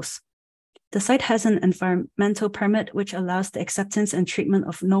cables. The site has an environmental permit which allows the acceptance and treatment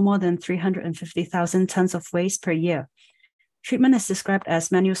of no more than 350,000 tons of waste per year. Treatment is described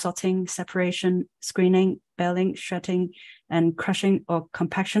as manual sorting, separation, screening, baling, shredding, and crushing or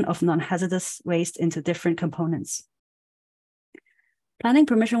compaction of non-hazardous waste into different components. Planning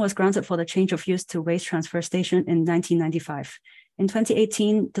permission was granted for the change of use to waste transfer station in 1995. In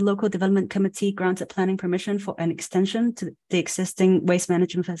 2018, the local development committee granted planning permission for an extension to the existing waste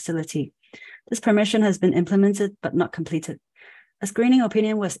management facility. This permission has been implemented but not completed. A screening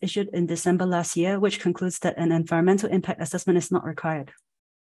opinion was issued in December last year, which concludes that an environmental impact assessment is not required.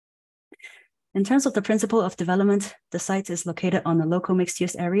 In terms of the principle of development, the site is located on a local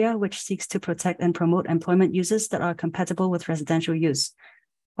mixed-use area, which seeks to protect and promote employment uses that are compatible with residential use.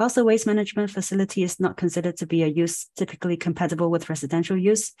 Whilst the waste management facility is not considered to be a use typically compatible with residential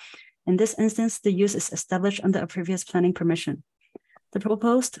use, in this instance, the use is established under a previous planning permission. The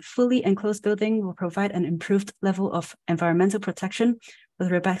proposed fully enclosed building will provide an improved level of environmental protection with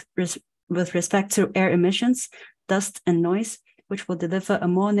respect to air emissions, dust, and noise, which will deliver a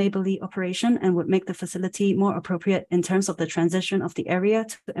more neighborly operation and would make the facility more appropriate in terms of the transition of the area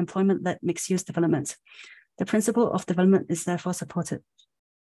to employment-led mixed-use development. The principle of development is therefore supported.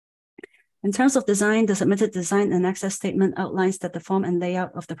 In terms of design, the submitted design and access statement outlines that the form and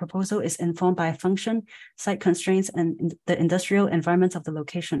layout of the proposal is informed by function, site constraints, and the industrial environment of the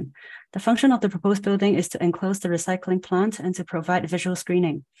location. The function of the proposed building is to enclose the recycling plant and to provide visual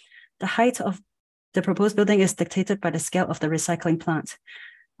screening. The height of The proposed building is dictated by the scale of the recycling plant.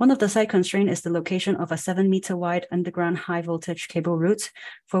 One of the site constraints is the location of a 7-meter wide underground high voltage cable route,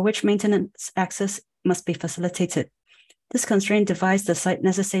 for which maintenance access must be facilitated. This constraint divides the site,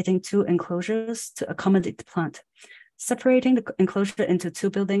 necessitating 2 enclosures to accommodate the plant. Separating the enclosure into 2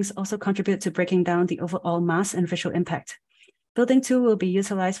 buildings also contribute to breaking down the overall mass and visual impact. Building 2 will be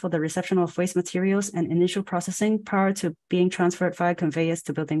utilized for the reception of waste materials and initial processing prior to being transferred via conveyors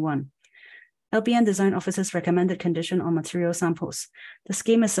to Building 1. LBN Design Office's recommended condition on material samples. The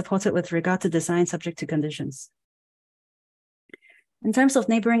scheme is supported with regard to design subject to conditions. In terms of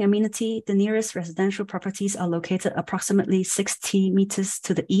neighboring amenity, the nearest residential properties are located approximately 60 meters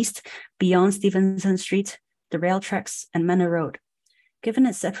to the east beyond Stevenson Street, the rail tracks, and Manor Road. Given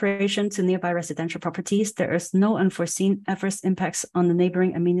its separation to nearby residential properties, there is no unforeseen adverse impacts on the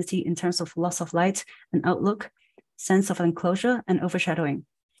neighboring amenity in terms of loss of light and outlook, sense of enclosure, and overshadowing.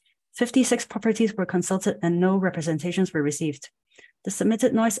 56 properties were consulted and no representations were received. The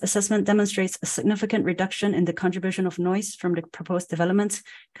submitted noise assessment demonstrates a significant reduction in the contribution of noise from the proposed development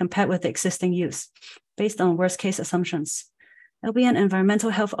compared with the existing use, based on worst-case assumptions. LBN Environmental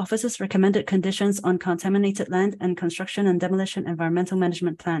Health Office's recommended conditions on contaminated land and construction and demolition environmental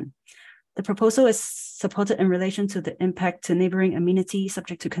management plan. The proposal is supported in relation to the impact to neighboring amenity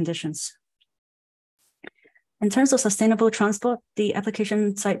subject to conditions. In terms of sustainable transport, the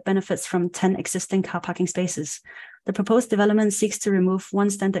application site benefits from 10 existing car parking spaces. The proposed development seeks to remove 1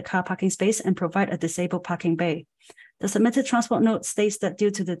 standard car parking space and provide a disabled parking bay. The submitted transport note states that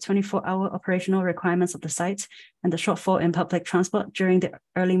due to the 24-hour operational requirements of the site and the shortfall in public transport during the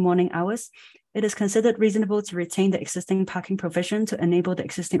early morning hours, it is considered reasonable to retain the existing parking provision to enable the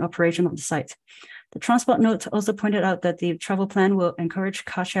existing operation of the site. The transport note also pointed out that the travel plan will encourage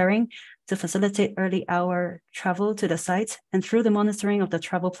car sharing to facilitate early hour travel to the site, and through the monitoring of the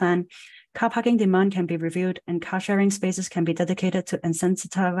travel plan, car parking demand can be reviewed and car sharing spaces can be dedicated to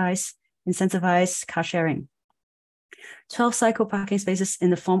incentivize car sharing. 12 cycle parking spaces in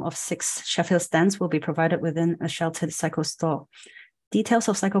the form of 6 Sheffield stands will be provided within a sheltered cycle store. Details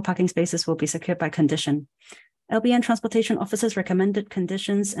of cycle parking spaces will be secured by condition. LBN Transportation Office's recommended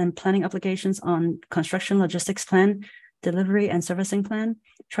conditions and planning obligations on construction logistics plan, delivery and servicing plan,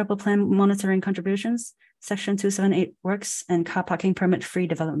 travel plan monitoring contributions, Section 278 works, and car parking permit-free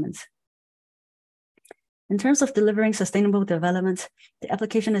development. In terms of delivering sustainable development, the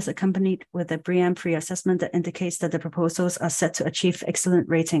application is accompanied with a BREEAM pre-assessment that indicates that the proposals are set to achieve excellent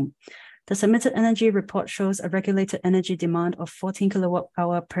rating. The submitted energy report shows a regulated energy demand of 14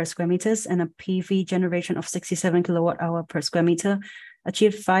 kilowatt-hour per square meters and a PV generation of 67 kilowatt-hour per square meter,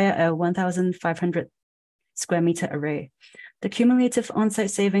 achieved via a 1,500 square meter array. The cumulative on-site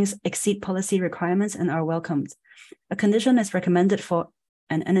savings exceed policy requirements and are welcomed. A condition is recommended for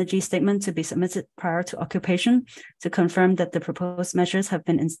an energy statement to be submitted prior to occupation to confirm that the proposed measures have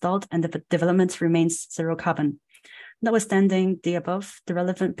been installed and the development remains zero carbon. Notwithstanding the above, the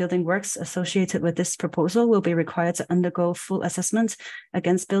relevant building works associated with this proposal will be required to undergo full assessment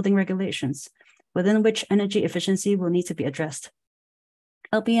against building regulations, within which energy efficiency will need to be addressed.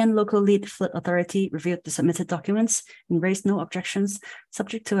 LBN Local Lead Flood Authority reviewed the submitted documents and raised no objections,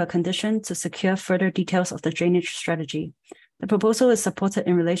 subject to a condition to secure further details of the drainage strategy. The proposal is supported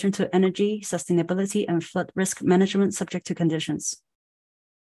in relation to energy, sustainability, and flood risk management subject to conditions.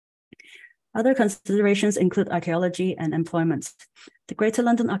 Other considerations include archaeology and employment. The Greater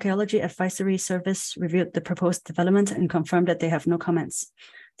London Archaeology Advisory Service reviewed the proposed development and confirmed that they have no comments.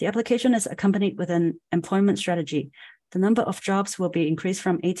 The application is accompanied with an employment strategy. The number of jobs will be increased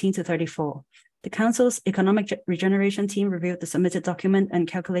from 18 to 34. The Council's Economic Regeneration team reviewed the submitted document and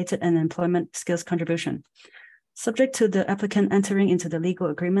calculated an employment skills contribution. Subject to the applicant entering into the legal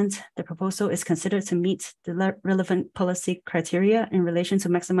agreement, the proposal is considered to meet the relevant policy criteria in relation to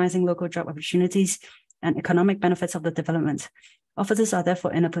maximizing local job opportunities and economic benefits of the development. Officers are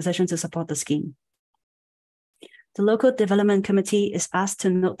therefore in a position to support the scheme. The Local Development Committee is asked to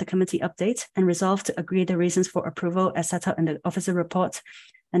note the committee update and resolve to agree the reasons for approval as set out in the officer report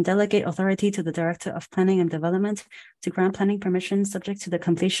and delegate authority to the Director of Planning and Development to grant planning permission subject to the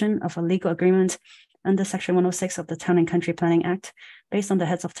completion of a legal agreement under Section 106 of the Town and Country Planning Act, based on the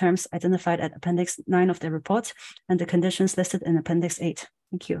heads of terms identified at Appendix 9 of the report and the conditions listed in Appendix 8.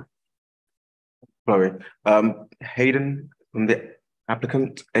 Thank you. Chloe. Hayden, from the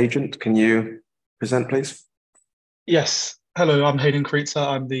applicant agent, can you present, please? Yes. Hello, I'm Hayden Kreitzer.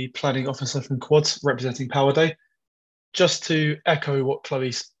 I'm the planning officer from Quads, representing Powerday. Just to echo what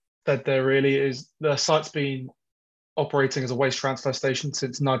Chloe said there, really, is the site's been operating as a waste transfer station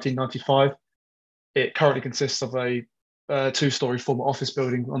since 1995. It currently consists of a 2-story former office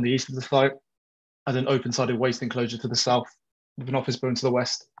building on the east of the site and an open-sided waste enclosure to the south, with an office building to the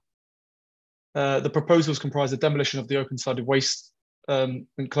west. The proposals comprise the demolition of the open-sided waste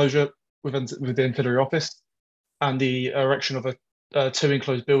enclosure within the ancillary office and the erection of two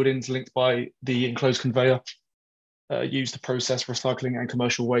enclosed buildings linked by the enclosed conveyor used to process recycling and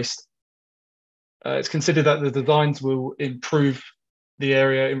commercial waste. It's considered that the designs will improve the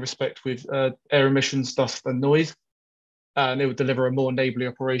area in respect with air emissions, dust and noise, and it will deliver a more neighbourly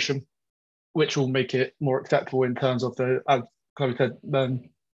operation, which will make it more acceptable in terms of the, as Chloe said,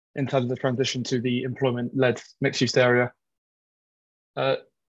 in terms of the transition to the employment-led mixed-use area.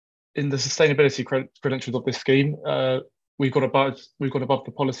 In the sustainability credentials of this scheme, we've got above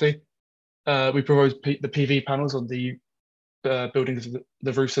the policy. We propose the PV panels on the buildings,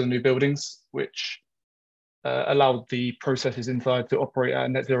 the roofs of the new buildings, which allowed the processes inside to operate at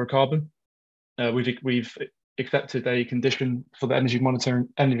net zero carbon. We've accepted a condition for the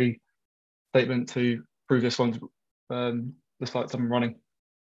energy statement to prove this once the site's up and running.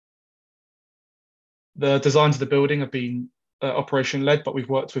 The designs of the building have been operation-led, but we've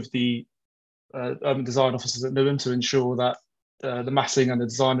worked with the urban design officers at Newham to ensure that the massing and the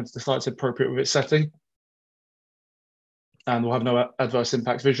design of the site is appropriate with its setting and will have no adverse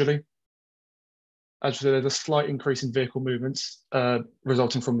impacts visually. Actually, there's a slight increase in vehicle movements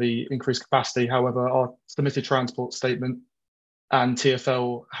resulting from the increased capacity. However, our submitted transport statement and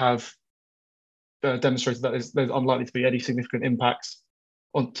TfL have demonstrated that there's unlikely to be any significant impacts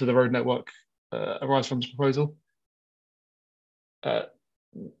onto the road network arise from this proposal.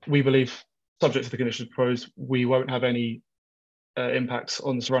 We believe, subject to the conditions proposed, we won't have any impacts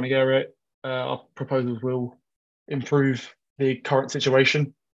on the surrounding area. Our proposals will improve the current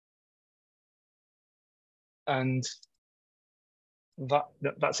situation. And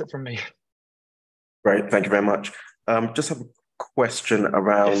that's it from me. Great, thank you very much. Just have a question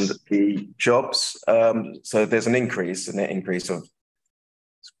around the jobs. So there's an increase, a net increase of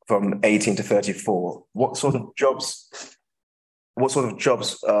from 18 to 34. What sort of jobs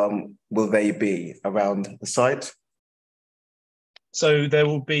will they be around the site? So there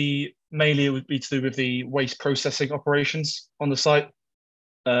will be, mainly it would be to do with the waste processing operations on the site.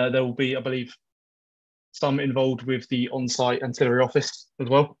 There will be, I believe, some involved with the on-site ancillary office as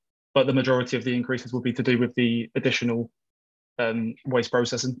well, but the majority of the increases will be to do with the additional waste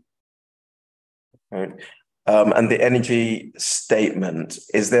processing. Right. And the energy statement,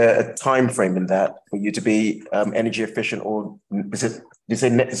 is there a time frame in that for you to be energy efficient, or is it, did you say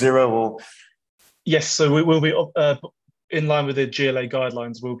net zero or? Yes, so we will be in line with the GLA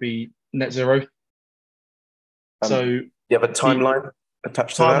guidelines, we'll be net zero. So you have a timeline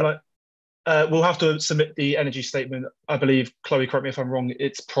attached to that? We'll have to submit the energy statement. I believe, Chloe, correct me if I'm wrong,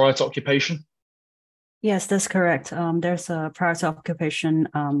 it's prior to occupation. Yes, that's correct. There's a prior to occupation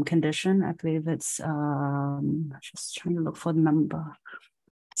condition. I believe it's just trying to look for the number.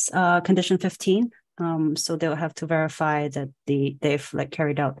 It's condition 15. So they'll have to verify that they've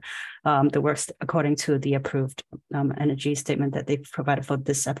carried out the works according to the approved energy statement that they've provided for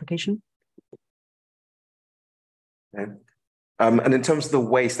this application. Okay. And in terms of the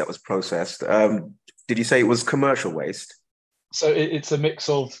waste that was processed, did you say it was commercial waste? So it's a mix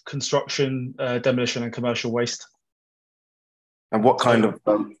of construction, demolition and commercial waste. And what kind of,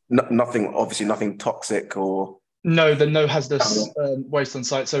 nothing, obviously nothing toxic or? No, there's no hazardous waste on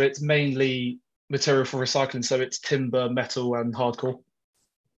site. So it's mainly material for recycling. So it's timber, metal and hardcore.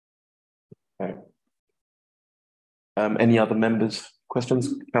 Okay. Any other members'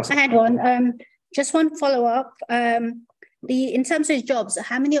 questions? I had one, just one follow-up. In terms of jobs,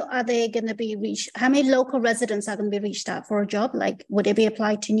 how many are they going to be reached? How many local residents are going to be reached out for a job? Like, would it be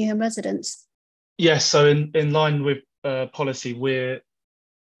applied to Newham residents? Yes, so in line with policy,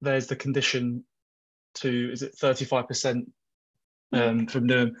 there's the condition to, is it 35% from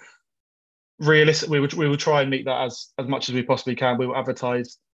Newham? Realistically, we will try and meet that as much as we possibly can. We will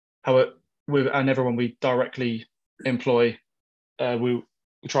advertise and everyone we directly employ, we'll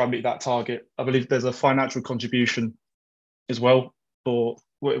try and meet that target. I believe there's a financial contribution as well for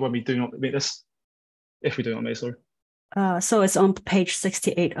when we do not meet this, if we do not meet, sorry. So it's on page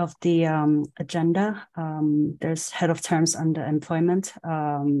 68 of the agenda. There's head of terms under employment.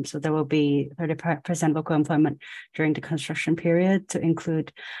 So there will be 30% local employment during the construction period to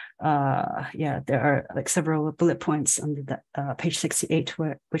include, there are like several bullet points under the page 68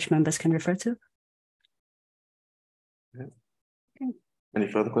 which members can refer to. Any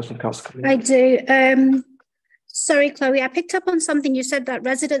further questions, Councillor? I do. Sorry, Chloe, I picked up on something. You said that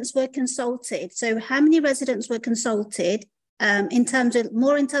residents were consulted. So how many residents were consulted in terms of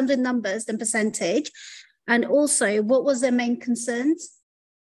numbers than percentage? And also, what was their main concerns?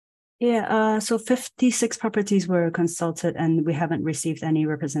 Yeah, so 56 properties were consulted and we haven't received any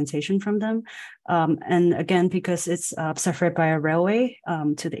representation from them. And again, because it's separated by a railway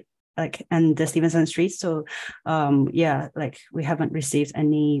to the and the Stevenson Street. So yeah, like we haven't received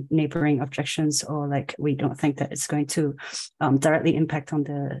any neighboring objections, or like we don't think that it's going to directly impact on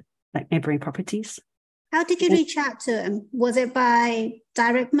the neighboring properties. How did you reach out to them? Was it by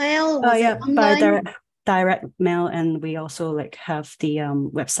direct mail? Was yeah, it online? by direct mail, and we also have the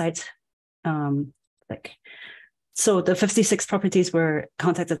website. So the 56 properties were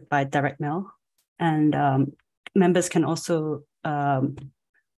contacted by direct mail, and members can also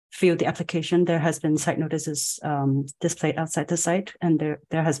fill the application. There has been site notices displayed outside the site, and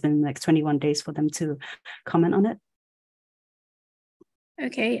there has been 21 days for them to comment on it.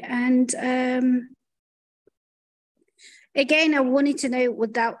 Okay, and again, I wanted to know,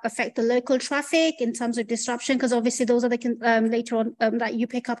 would that affect the local traffic in terms of disruption? Because obviously those are the later on that you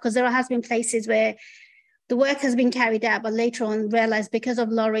pick up, because there has been places where the work has been carried out, but later on realized because of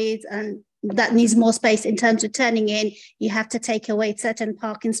lorries and that needs more space in terms of turning in, you have to take away certain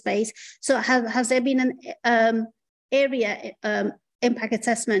parking space. So has there been an area impact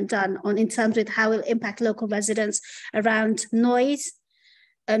assessment done on in terms of how it will impact local residents around noise,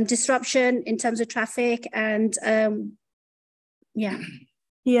 disruption in terms of traffic, and yeah.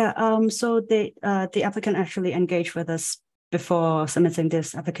 So the applicant actually engaged with us before submitting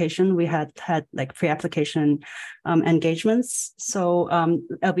this application. We had pre-application engagements. So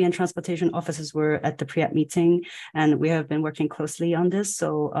LBN transportation officers were at the pre-app meeting, and we have been working closely on this.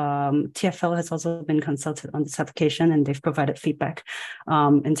 So TfL has also been consulted on this application, and they've provided feedback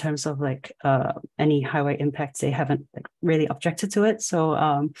in terms of any highway impacts. They haven't really objected to it.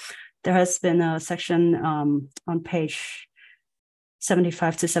 So there has been a section on page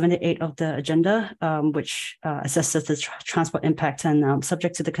 75 to 78 of the agenda, which assesses the transport impact, and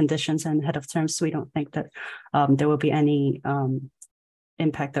subject to the conditions and head of terms, we don't think that there will be any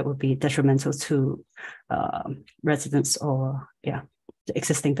impact that would be detrimental to residents or the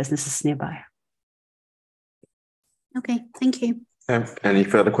existing businesses nearby. Okay, thank you. Any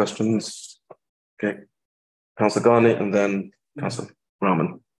further questions? Okay, Councillor Garnett and then Councillor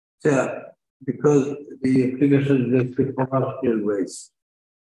Rahman. Yeah, because the application is with commercial waste.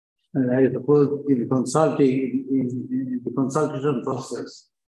 And I suppose in consulting, in the consultation process,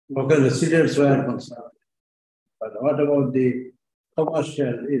 local residents were consulted. But what about the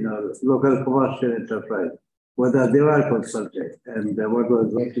commercial, local commercial enterprise, whether they were consulted, and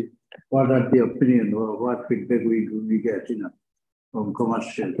what are the opinion or what feedback we get, from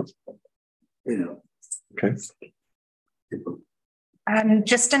commercial, Okay. people?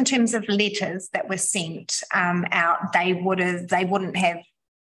 Just in terms of letters that were sent out, they wouldn't have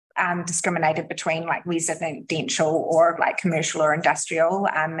discriminated between residential or commercial or industrial.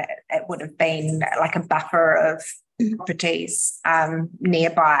 It would have been a buffer of properties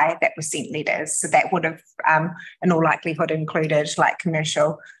nearby that were sent letters. So that would have, in all likelihood, included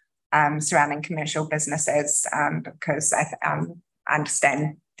commercial, surrounding commercial businesses, because I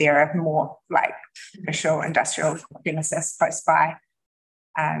understand there are more commercial, industrial businesses close by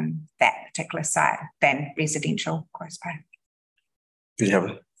that particular site than residential close by. Did you have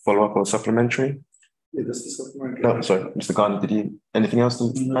a follow-up or supplementary? Yeah, this is supplementary. No, sorry, Mr. Garnett, did you anything else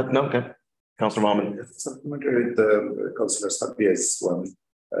to add? No, okay. Councillor Rahman. Supplementary with the Councillor Sapia's one.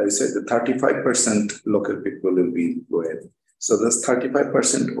 I said the 35% local people will be employed. So that's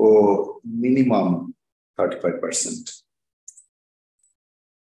 35% or minimum 35%?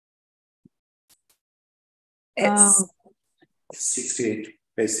 It's 68,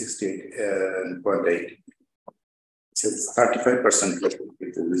 page 68.8. So it's 35% local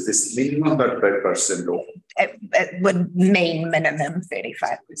people. Is this minimum 35% or? It would mean minimum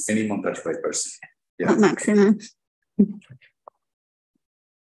 35%. Minimum 35%. Yeah. Not maximum.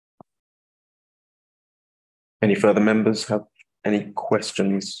 Any further members have any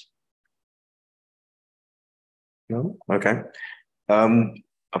questions? No? Okay.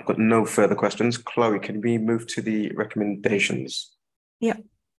 I've got no further questions. Chloe, can we move to the recommendations? Yeah.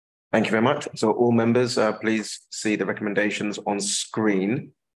 Thank you very much. So all members, please see the recommendations on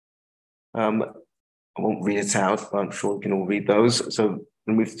screen. I won't read it out, but I'm sure we can all read those. So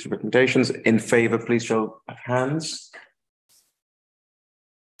we'll move to recommendations. In favour, please show of hands.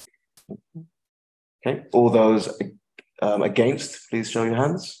 Okay. All those against, please show your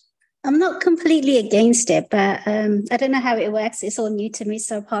hands. I'm not completely against it, but I don't know how it works. It's all new to me,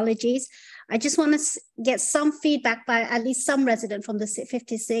 so apologies. I just want to get some feedback by at least some resident from the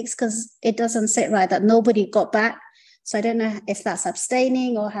 56, because it doesn't sit right that nobody got back. So I don't know if that's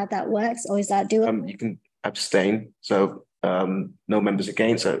abstaining or how that works, or is that doable? You can abstain. So no members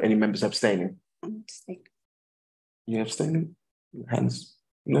against. So any members abstaining? You abstaining? Hands?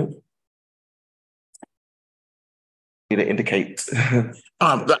 No. Either indicate.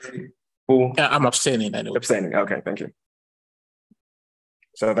 I'm abstaining anyway. Abstaining. Okay, thank you.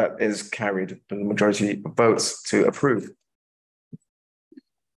 So that is carried. The majority of votes to approve.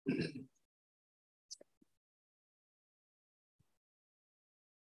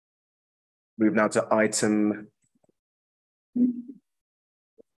 Move now to item.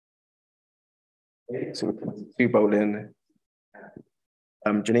 So 2 Boleyn.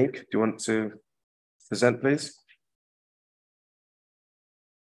 Janique, do you want to present, please?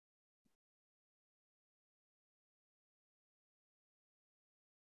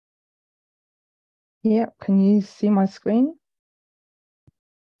 Yeah, can you see my screen?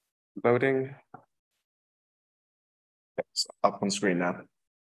 Voting. It's up on screen now.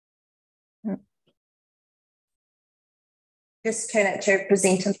 Yeah. Just turn it to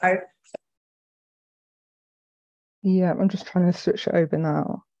present and vote. Yeah, I'm just trying to switch it over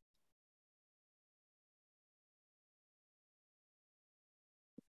now.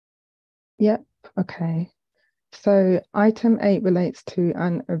 Yep, okay. So item 8 relates to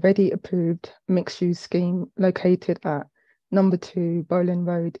an already approved mixed-use scheme located at number 2 Boleyn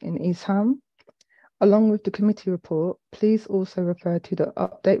Road in Eastham. Along with the committee report, please also refer to the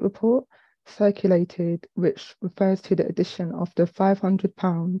update report circulated, which refers to the addition of the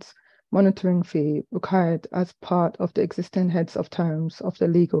 £500 monitoring fee required as part of the existing heads of terms of the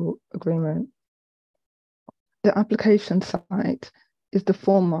legal agreement. The application site is the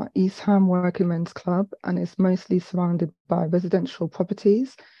former Eastham Working Men's Club and is mostly surrounded by residential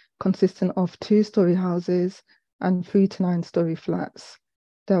properties consisting of 2-storey houses and 3 to 9-storey flats.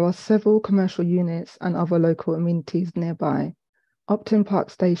 There are several commercial units and other local amenities nearby. Upton Park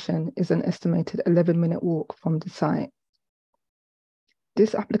Station is an estimated 11-minute walk from the site.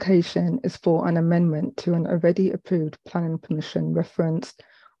 This application is for an amendment to an already approved planning permission referenced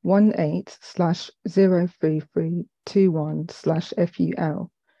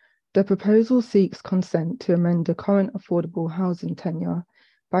 18/03321/FUL. The proposal seeks consent to amend the current affordable housing tenure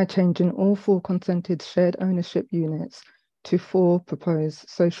by changing all 4 consented shared ownership units to 4 proposed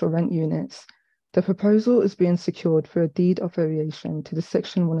social rent units. The proposal is being secured through a deed of variation to the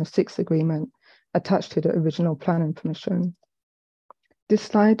Section 106 agreement attached to the original planning permission. This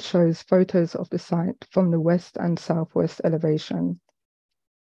slide shows photos of the site from the west and southwest elevation.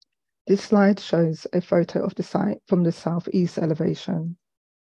 This slide shows a photo of the site from the southeast elevation.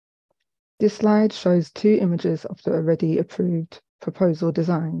 This slide shows 2 images of the already approved proposal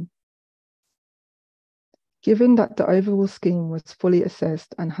design. Given that the overall scheme was fully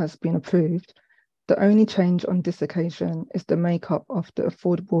assessed and has been approved, the only change on this occasion is the makeup of the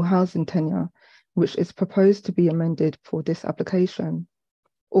affordable housing tenure, which is proposed to be amended for this application.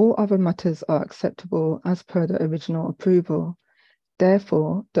 All other matters are acceptable as per the original approval.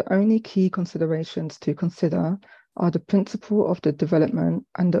 Therefore, the only key considerations to consider are the principle of the development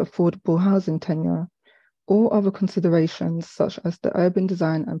and the affordable housing tenure. All other considerations, such as the urban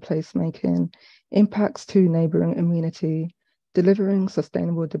design and placemaking, impacts to neighbouring amenity, delivering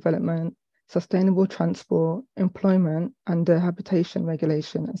sustainable development, sustainable transport, employment, and the habitation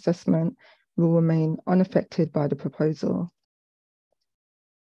regulation assessment will remain unaffected by the proposal.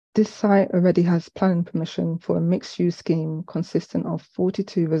 This site already has planning permission for a mixed-use scheme consisting of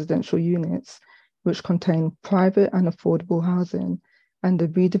 42 residential units, which contain private and affordable housing and the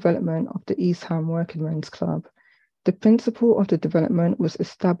redevelopment of the Eastham Working Men's Club. The principle of the development was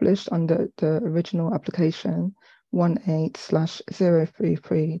established under the original application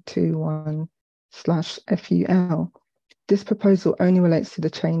 18/03321/FUL. This proposal only relates to the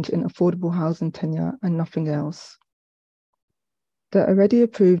change in affordable housing tenure and nothing else. The already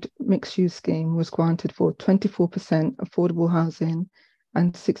approved mixed-use scheme was granted for 24% affordable housing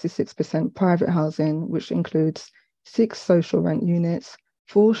and 66% private housing, which includes 6 social rent units,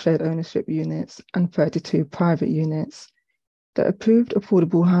 4 shared ownership units, and 32 private units. The approved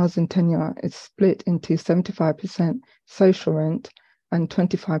affordable housing tenure is split into 75% social rent and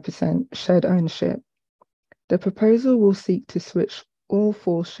 25% shared ownership. The proposal will seek to switch all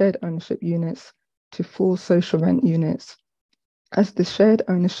 4 shared ownership units to 4 social rent units. As the shared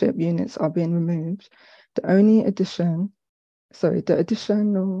ownership units are being removed, the additional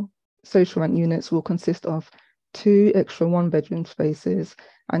social rent units will consist of 2 extra 1-bedroom spaces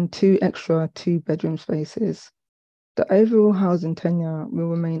and 2 extra 2-bedroom spaces. The overall housing tenure will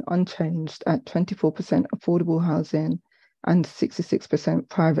remain unchanged at 24% affordable housing and 66%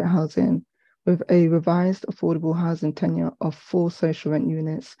 private housing, with a revised affordable housing tenure of 4 social rent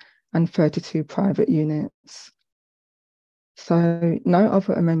units and 32 private units. So no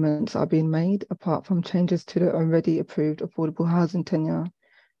other amendments are being made apart from changes to the already approved affordable housing tenure.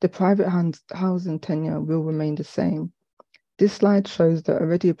 The private housing tenure will remain the same. This slide shows the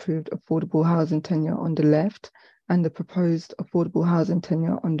already approved affordable housing tenure on the left and the proposed affordable housing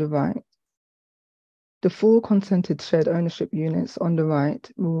tenure on the right. The 4 consented shared ownership units on the right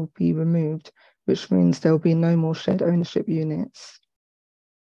will be removed, which means there will be no more shared ownership units.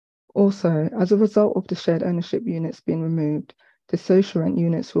 Also, as a result of the shared ownership units being removed, the social rent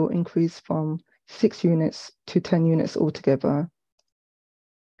units will increase from 6 units to 10 units altogether.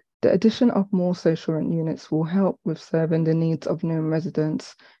 The addition of more social rent units will help with serving the needs of Newham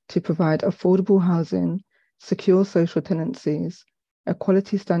residents to provide affordable housing, secure social tenancies, a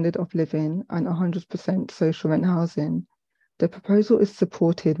quality standard of living, and 100% social rent housing. The proposal is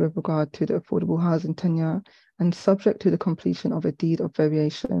supported with regard to the affordable housing tenure and subject to the completion of a deed of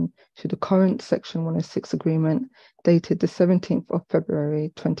variation to the current Section 106 agreement dated the 17th of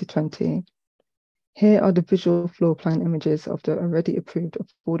February 2020. Here are the visual floor plan images of the already approved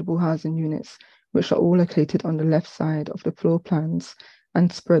affordable housing units, which are all located on the left side of the floor plans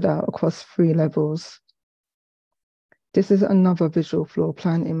and spread out across 3 levels. This is another visual floor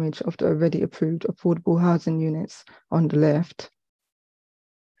plan image of the already approved affordable housing units on the left.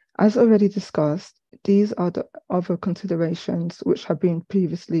 As already discussed, these are the other considerations which have been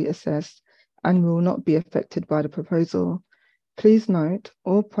previously assessed and will not be affected by the proposal. Please note,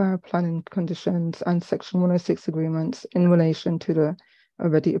 all prior planning conditions and Section 106 agreements in relation to the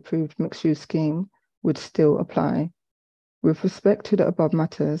already approved mixed-use scheme would still apply. With respect to the above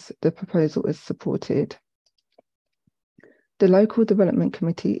matters, the proposal is supported. The Local Development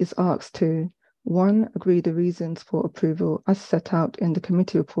Committee is asked to 1. Agree the reasons for approval as set out in the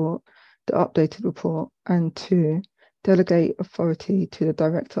committee report, the updated report, and 2. Delegate authority to the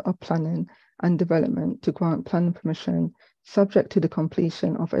Director of Planning and Development to grant planning permission subject to the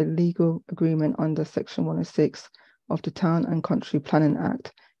completion of a legal agreement under Section 106 of the Town and Country Planning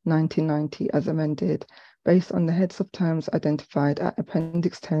Act 1990 as amended, based on the heads of terms identified at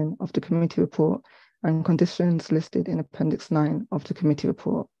Appendix 10 of the committee report and conditions listed in Appendix 9 of the committee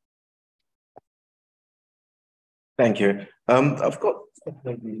report. Thank you. I've got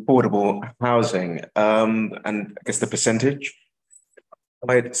affordable housing and I guess the percentage,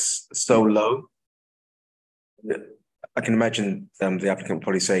 why it's so low. I can imagine the applicant will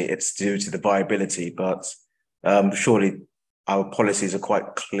probably say it's due to the viability, but surely our policies are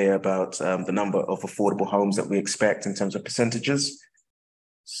quite clear about the number of affordable homes that we expect in terms of percentages.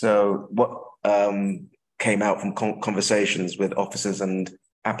 So what came out from conversations with officers and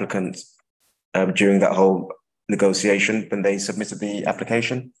applicants during that whole negotiation when they submitted the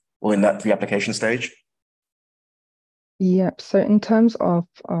application or in that pre-application stage? Yep, so in terms of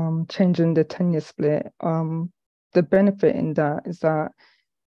changing the tenure split, the benefit in that is that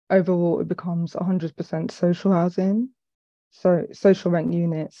overall it becomes 100% social housing, so social rent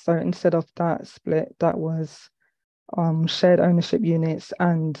units. So instead of that split, that was shared ownership units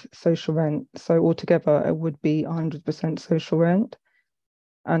and social rent. So altogether, it would be 100% social rent.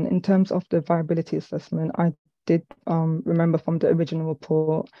 And in terms of the viability assessment, I did remember from the original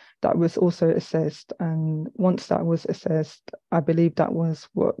report that was also assessed. And once that was assessed, I believe that was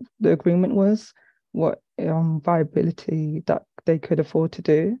what the agreement was, what viability that they could afford to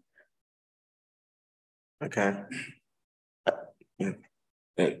do. Okay. Do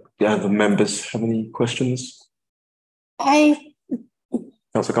the other members have any questions? Councillor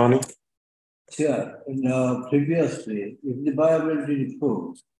Ghani? Yeah, previously, if the viability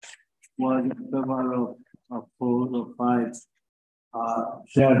report was in favor of 4 or 5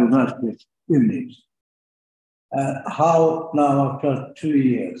 shared ownership units, how now after 2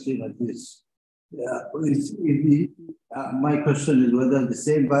 years, this? My question is whether the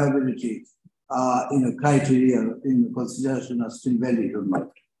same viability criteria in consideration are still valid or not.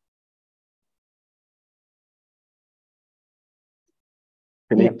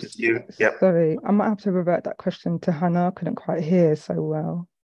 Yep. Sorry, I might have to revert that question to Hannah. I couldn't quite hear so well.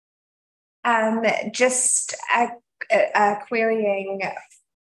 Just querying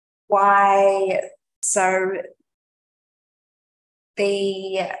why, so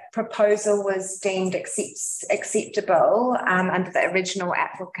the proposal was deemed acceptable under the original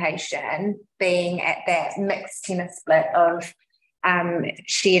application, being at that mixed tenure split of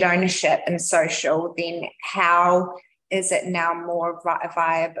shared ownership and social, then how is it now more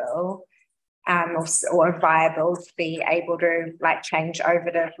viable or viable to be able to change over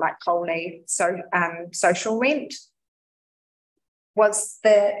to wholly social rent? Was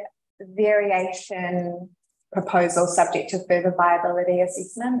the variation proposal subject to further viability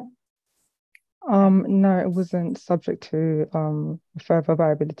assessment? No, it wasn't subject to further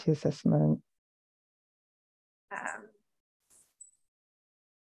viability assessment.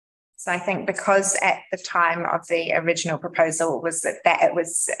 So I think because at the time of the original proposal was that it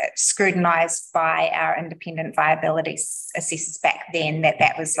was scrutinised by our independent viability assessors back then,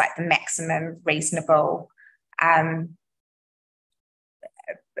 that was like the maximum reasonable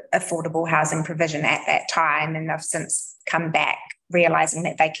affordable housing provision at that time, and they've since come back realising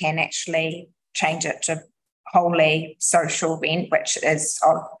that they can actually change it to wholly social rent, which is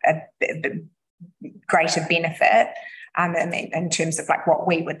of a greater benefit. In terms of like what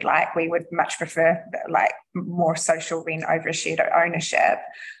we would much prefer like more social rent over shared ownership.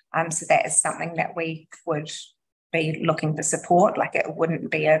 So that is something that we would be looking to support. Like it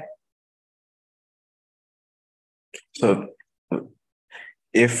wouldn't be a. So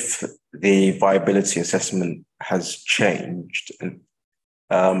if the viability assessment has changed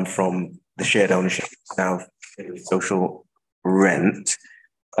from the shared ownership now social rent,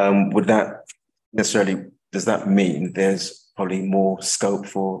 would that necessarily, does that mean there's probably more scope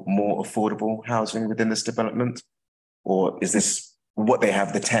for more affordable housing within this development? Or is this what they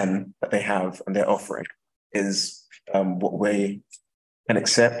have, the 10 that they have and they're offering, is what we can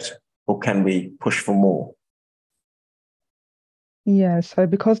accept, or can we push for more? Yeah, so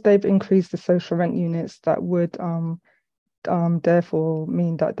because they've increased the social rent units, that would therefore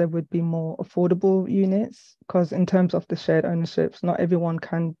mean that there would be more affordable units, because in terms of the shared ownerships, not everyone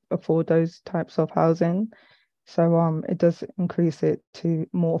can afford those types of housing. So it does increase it to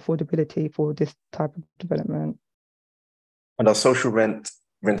more affordability for this type of development. And our social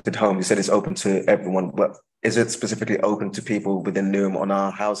rented home, you said it's open to everyone, but is it specifically open to people within Newham on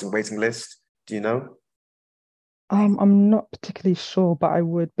our housing waiting list? Do you know? I'm not particularly sure, but I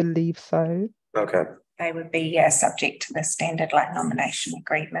would believe so. Okay. They would be subject to the standard like nomination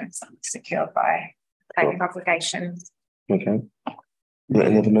agreements secured by planning obligations. Okay.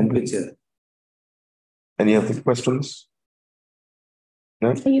 Any other members? Any other questions?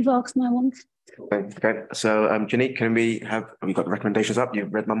 No? You've asked my one. Okay. So Janique, have we got the recommendations up?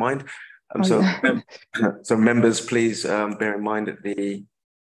 You've read my mind. So members, please bear in mind that the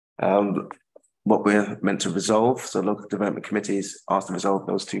what we're meant to resolve. So local development committees asked to resolve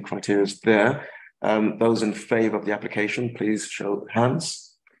those two criteria there. Those in favour of the application, please show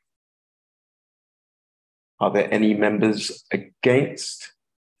hands. Are there any members against?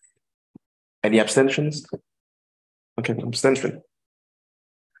 Any abstentions? Okay, abstention.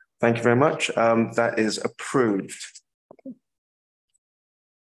 Thank you very much. That is approved.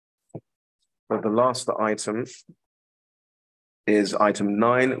 So the last item is item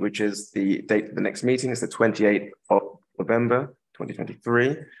 9, which is the date of the next meeting. It's the 28th of November,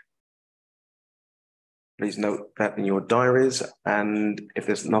 2023. Please note that in your diaries. And if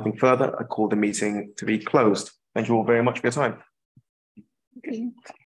there's nothing further, I call the meeting to be closed. Thank you all very much for your time. Okay.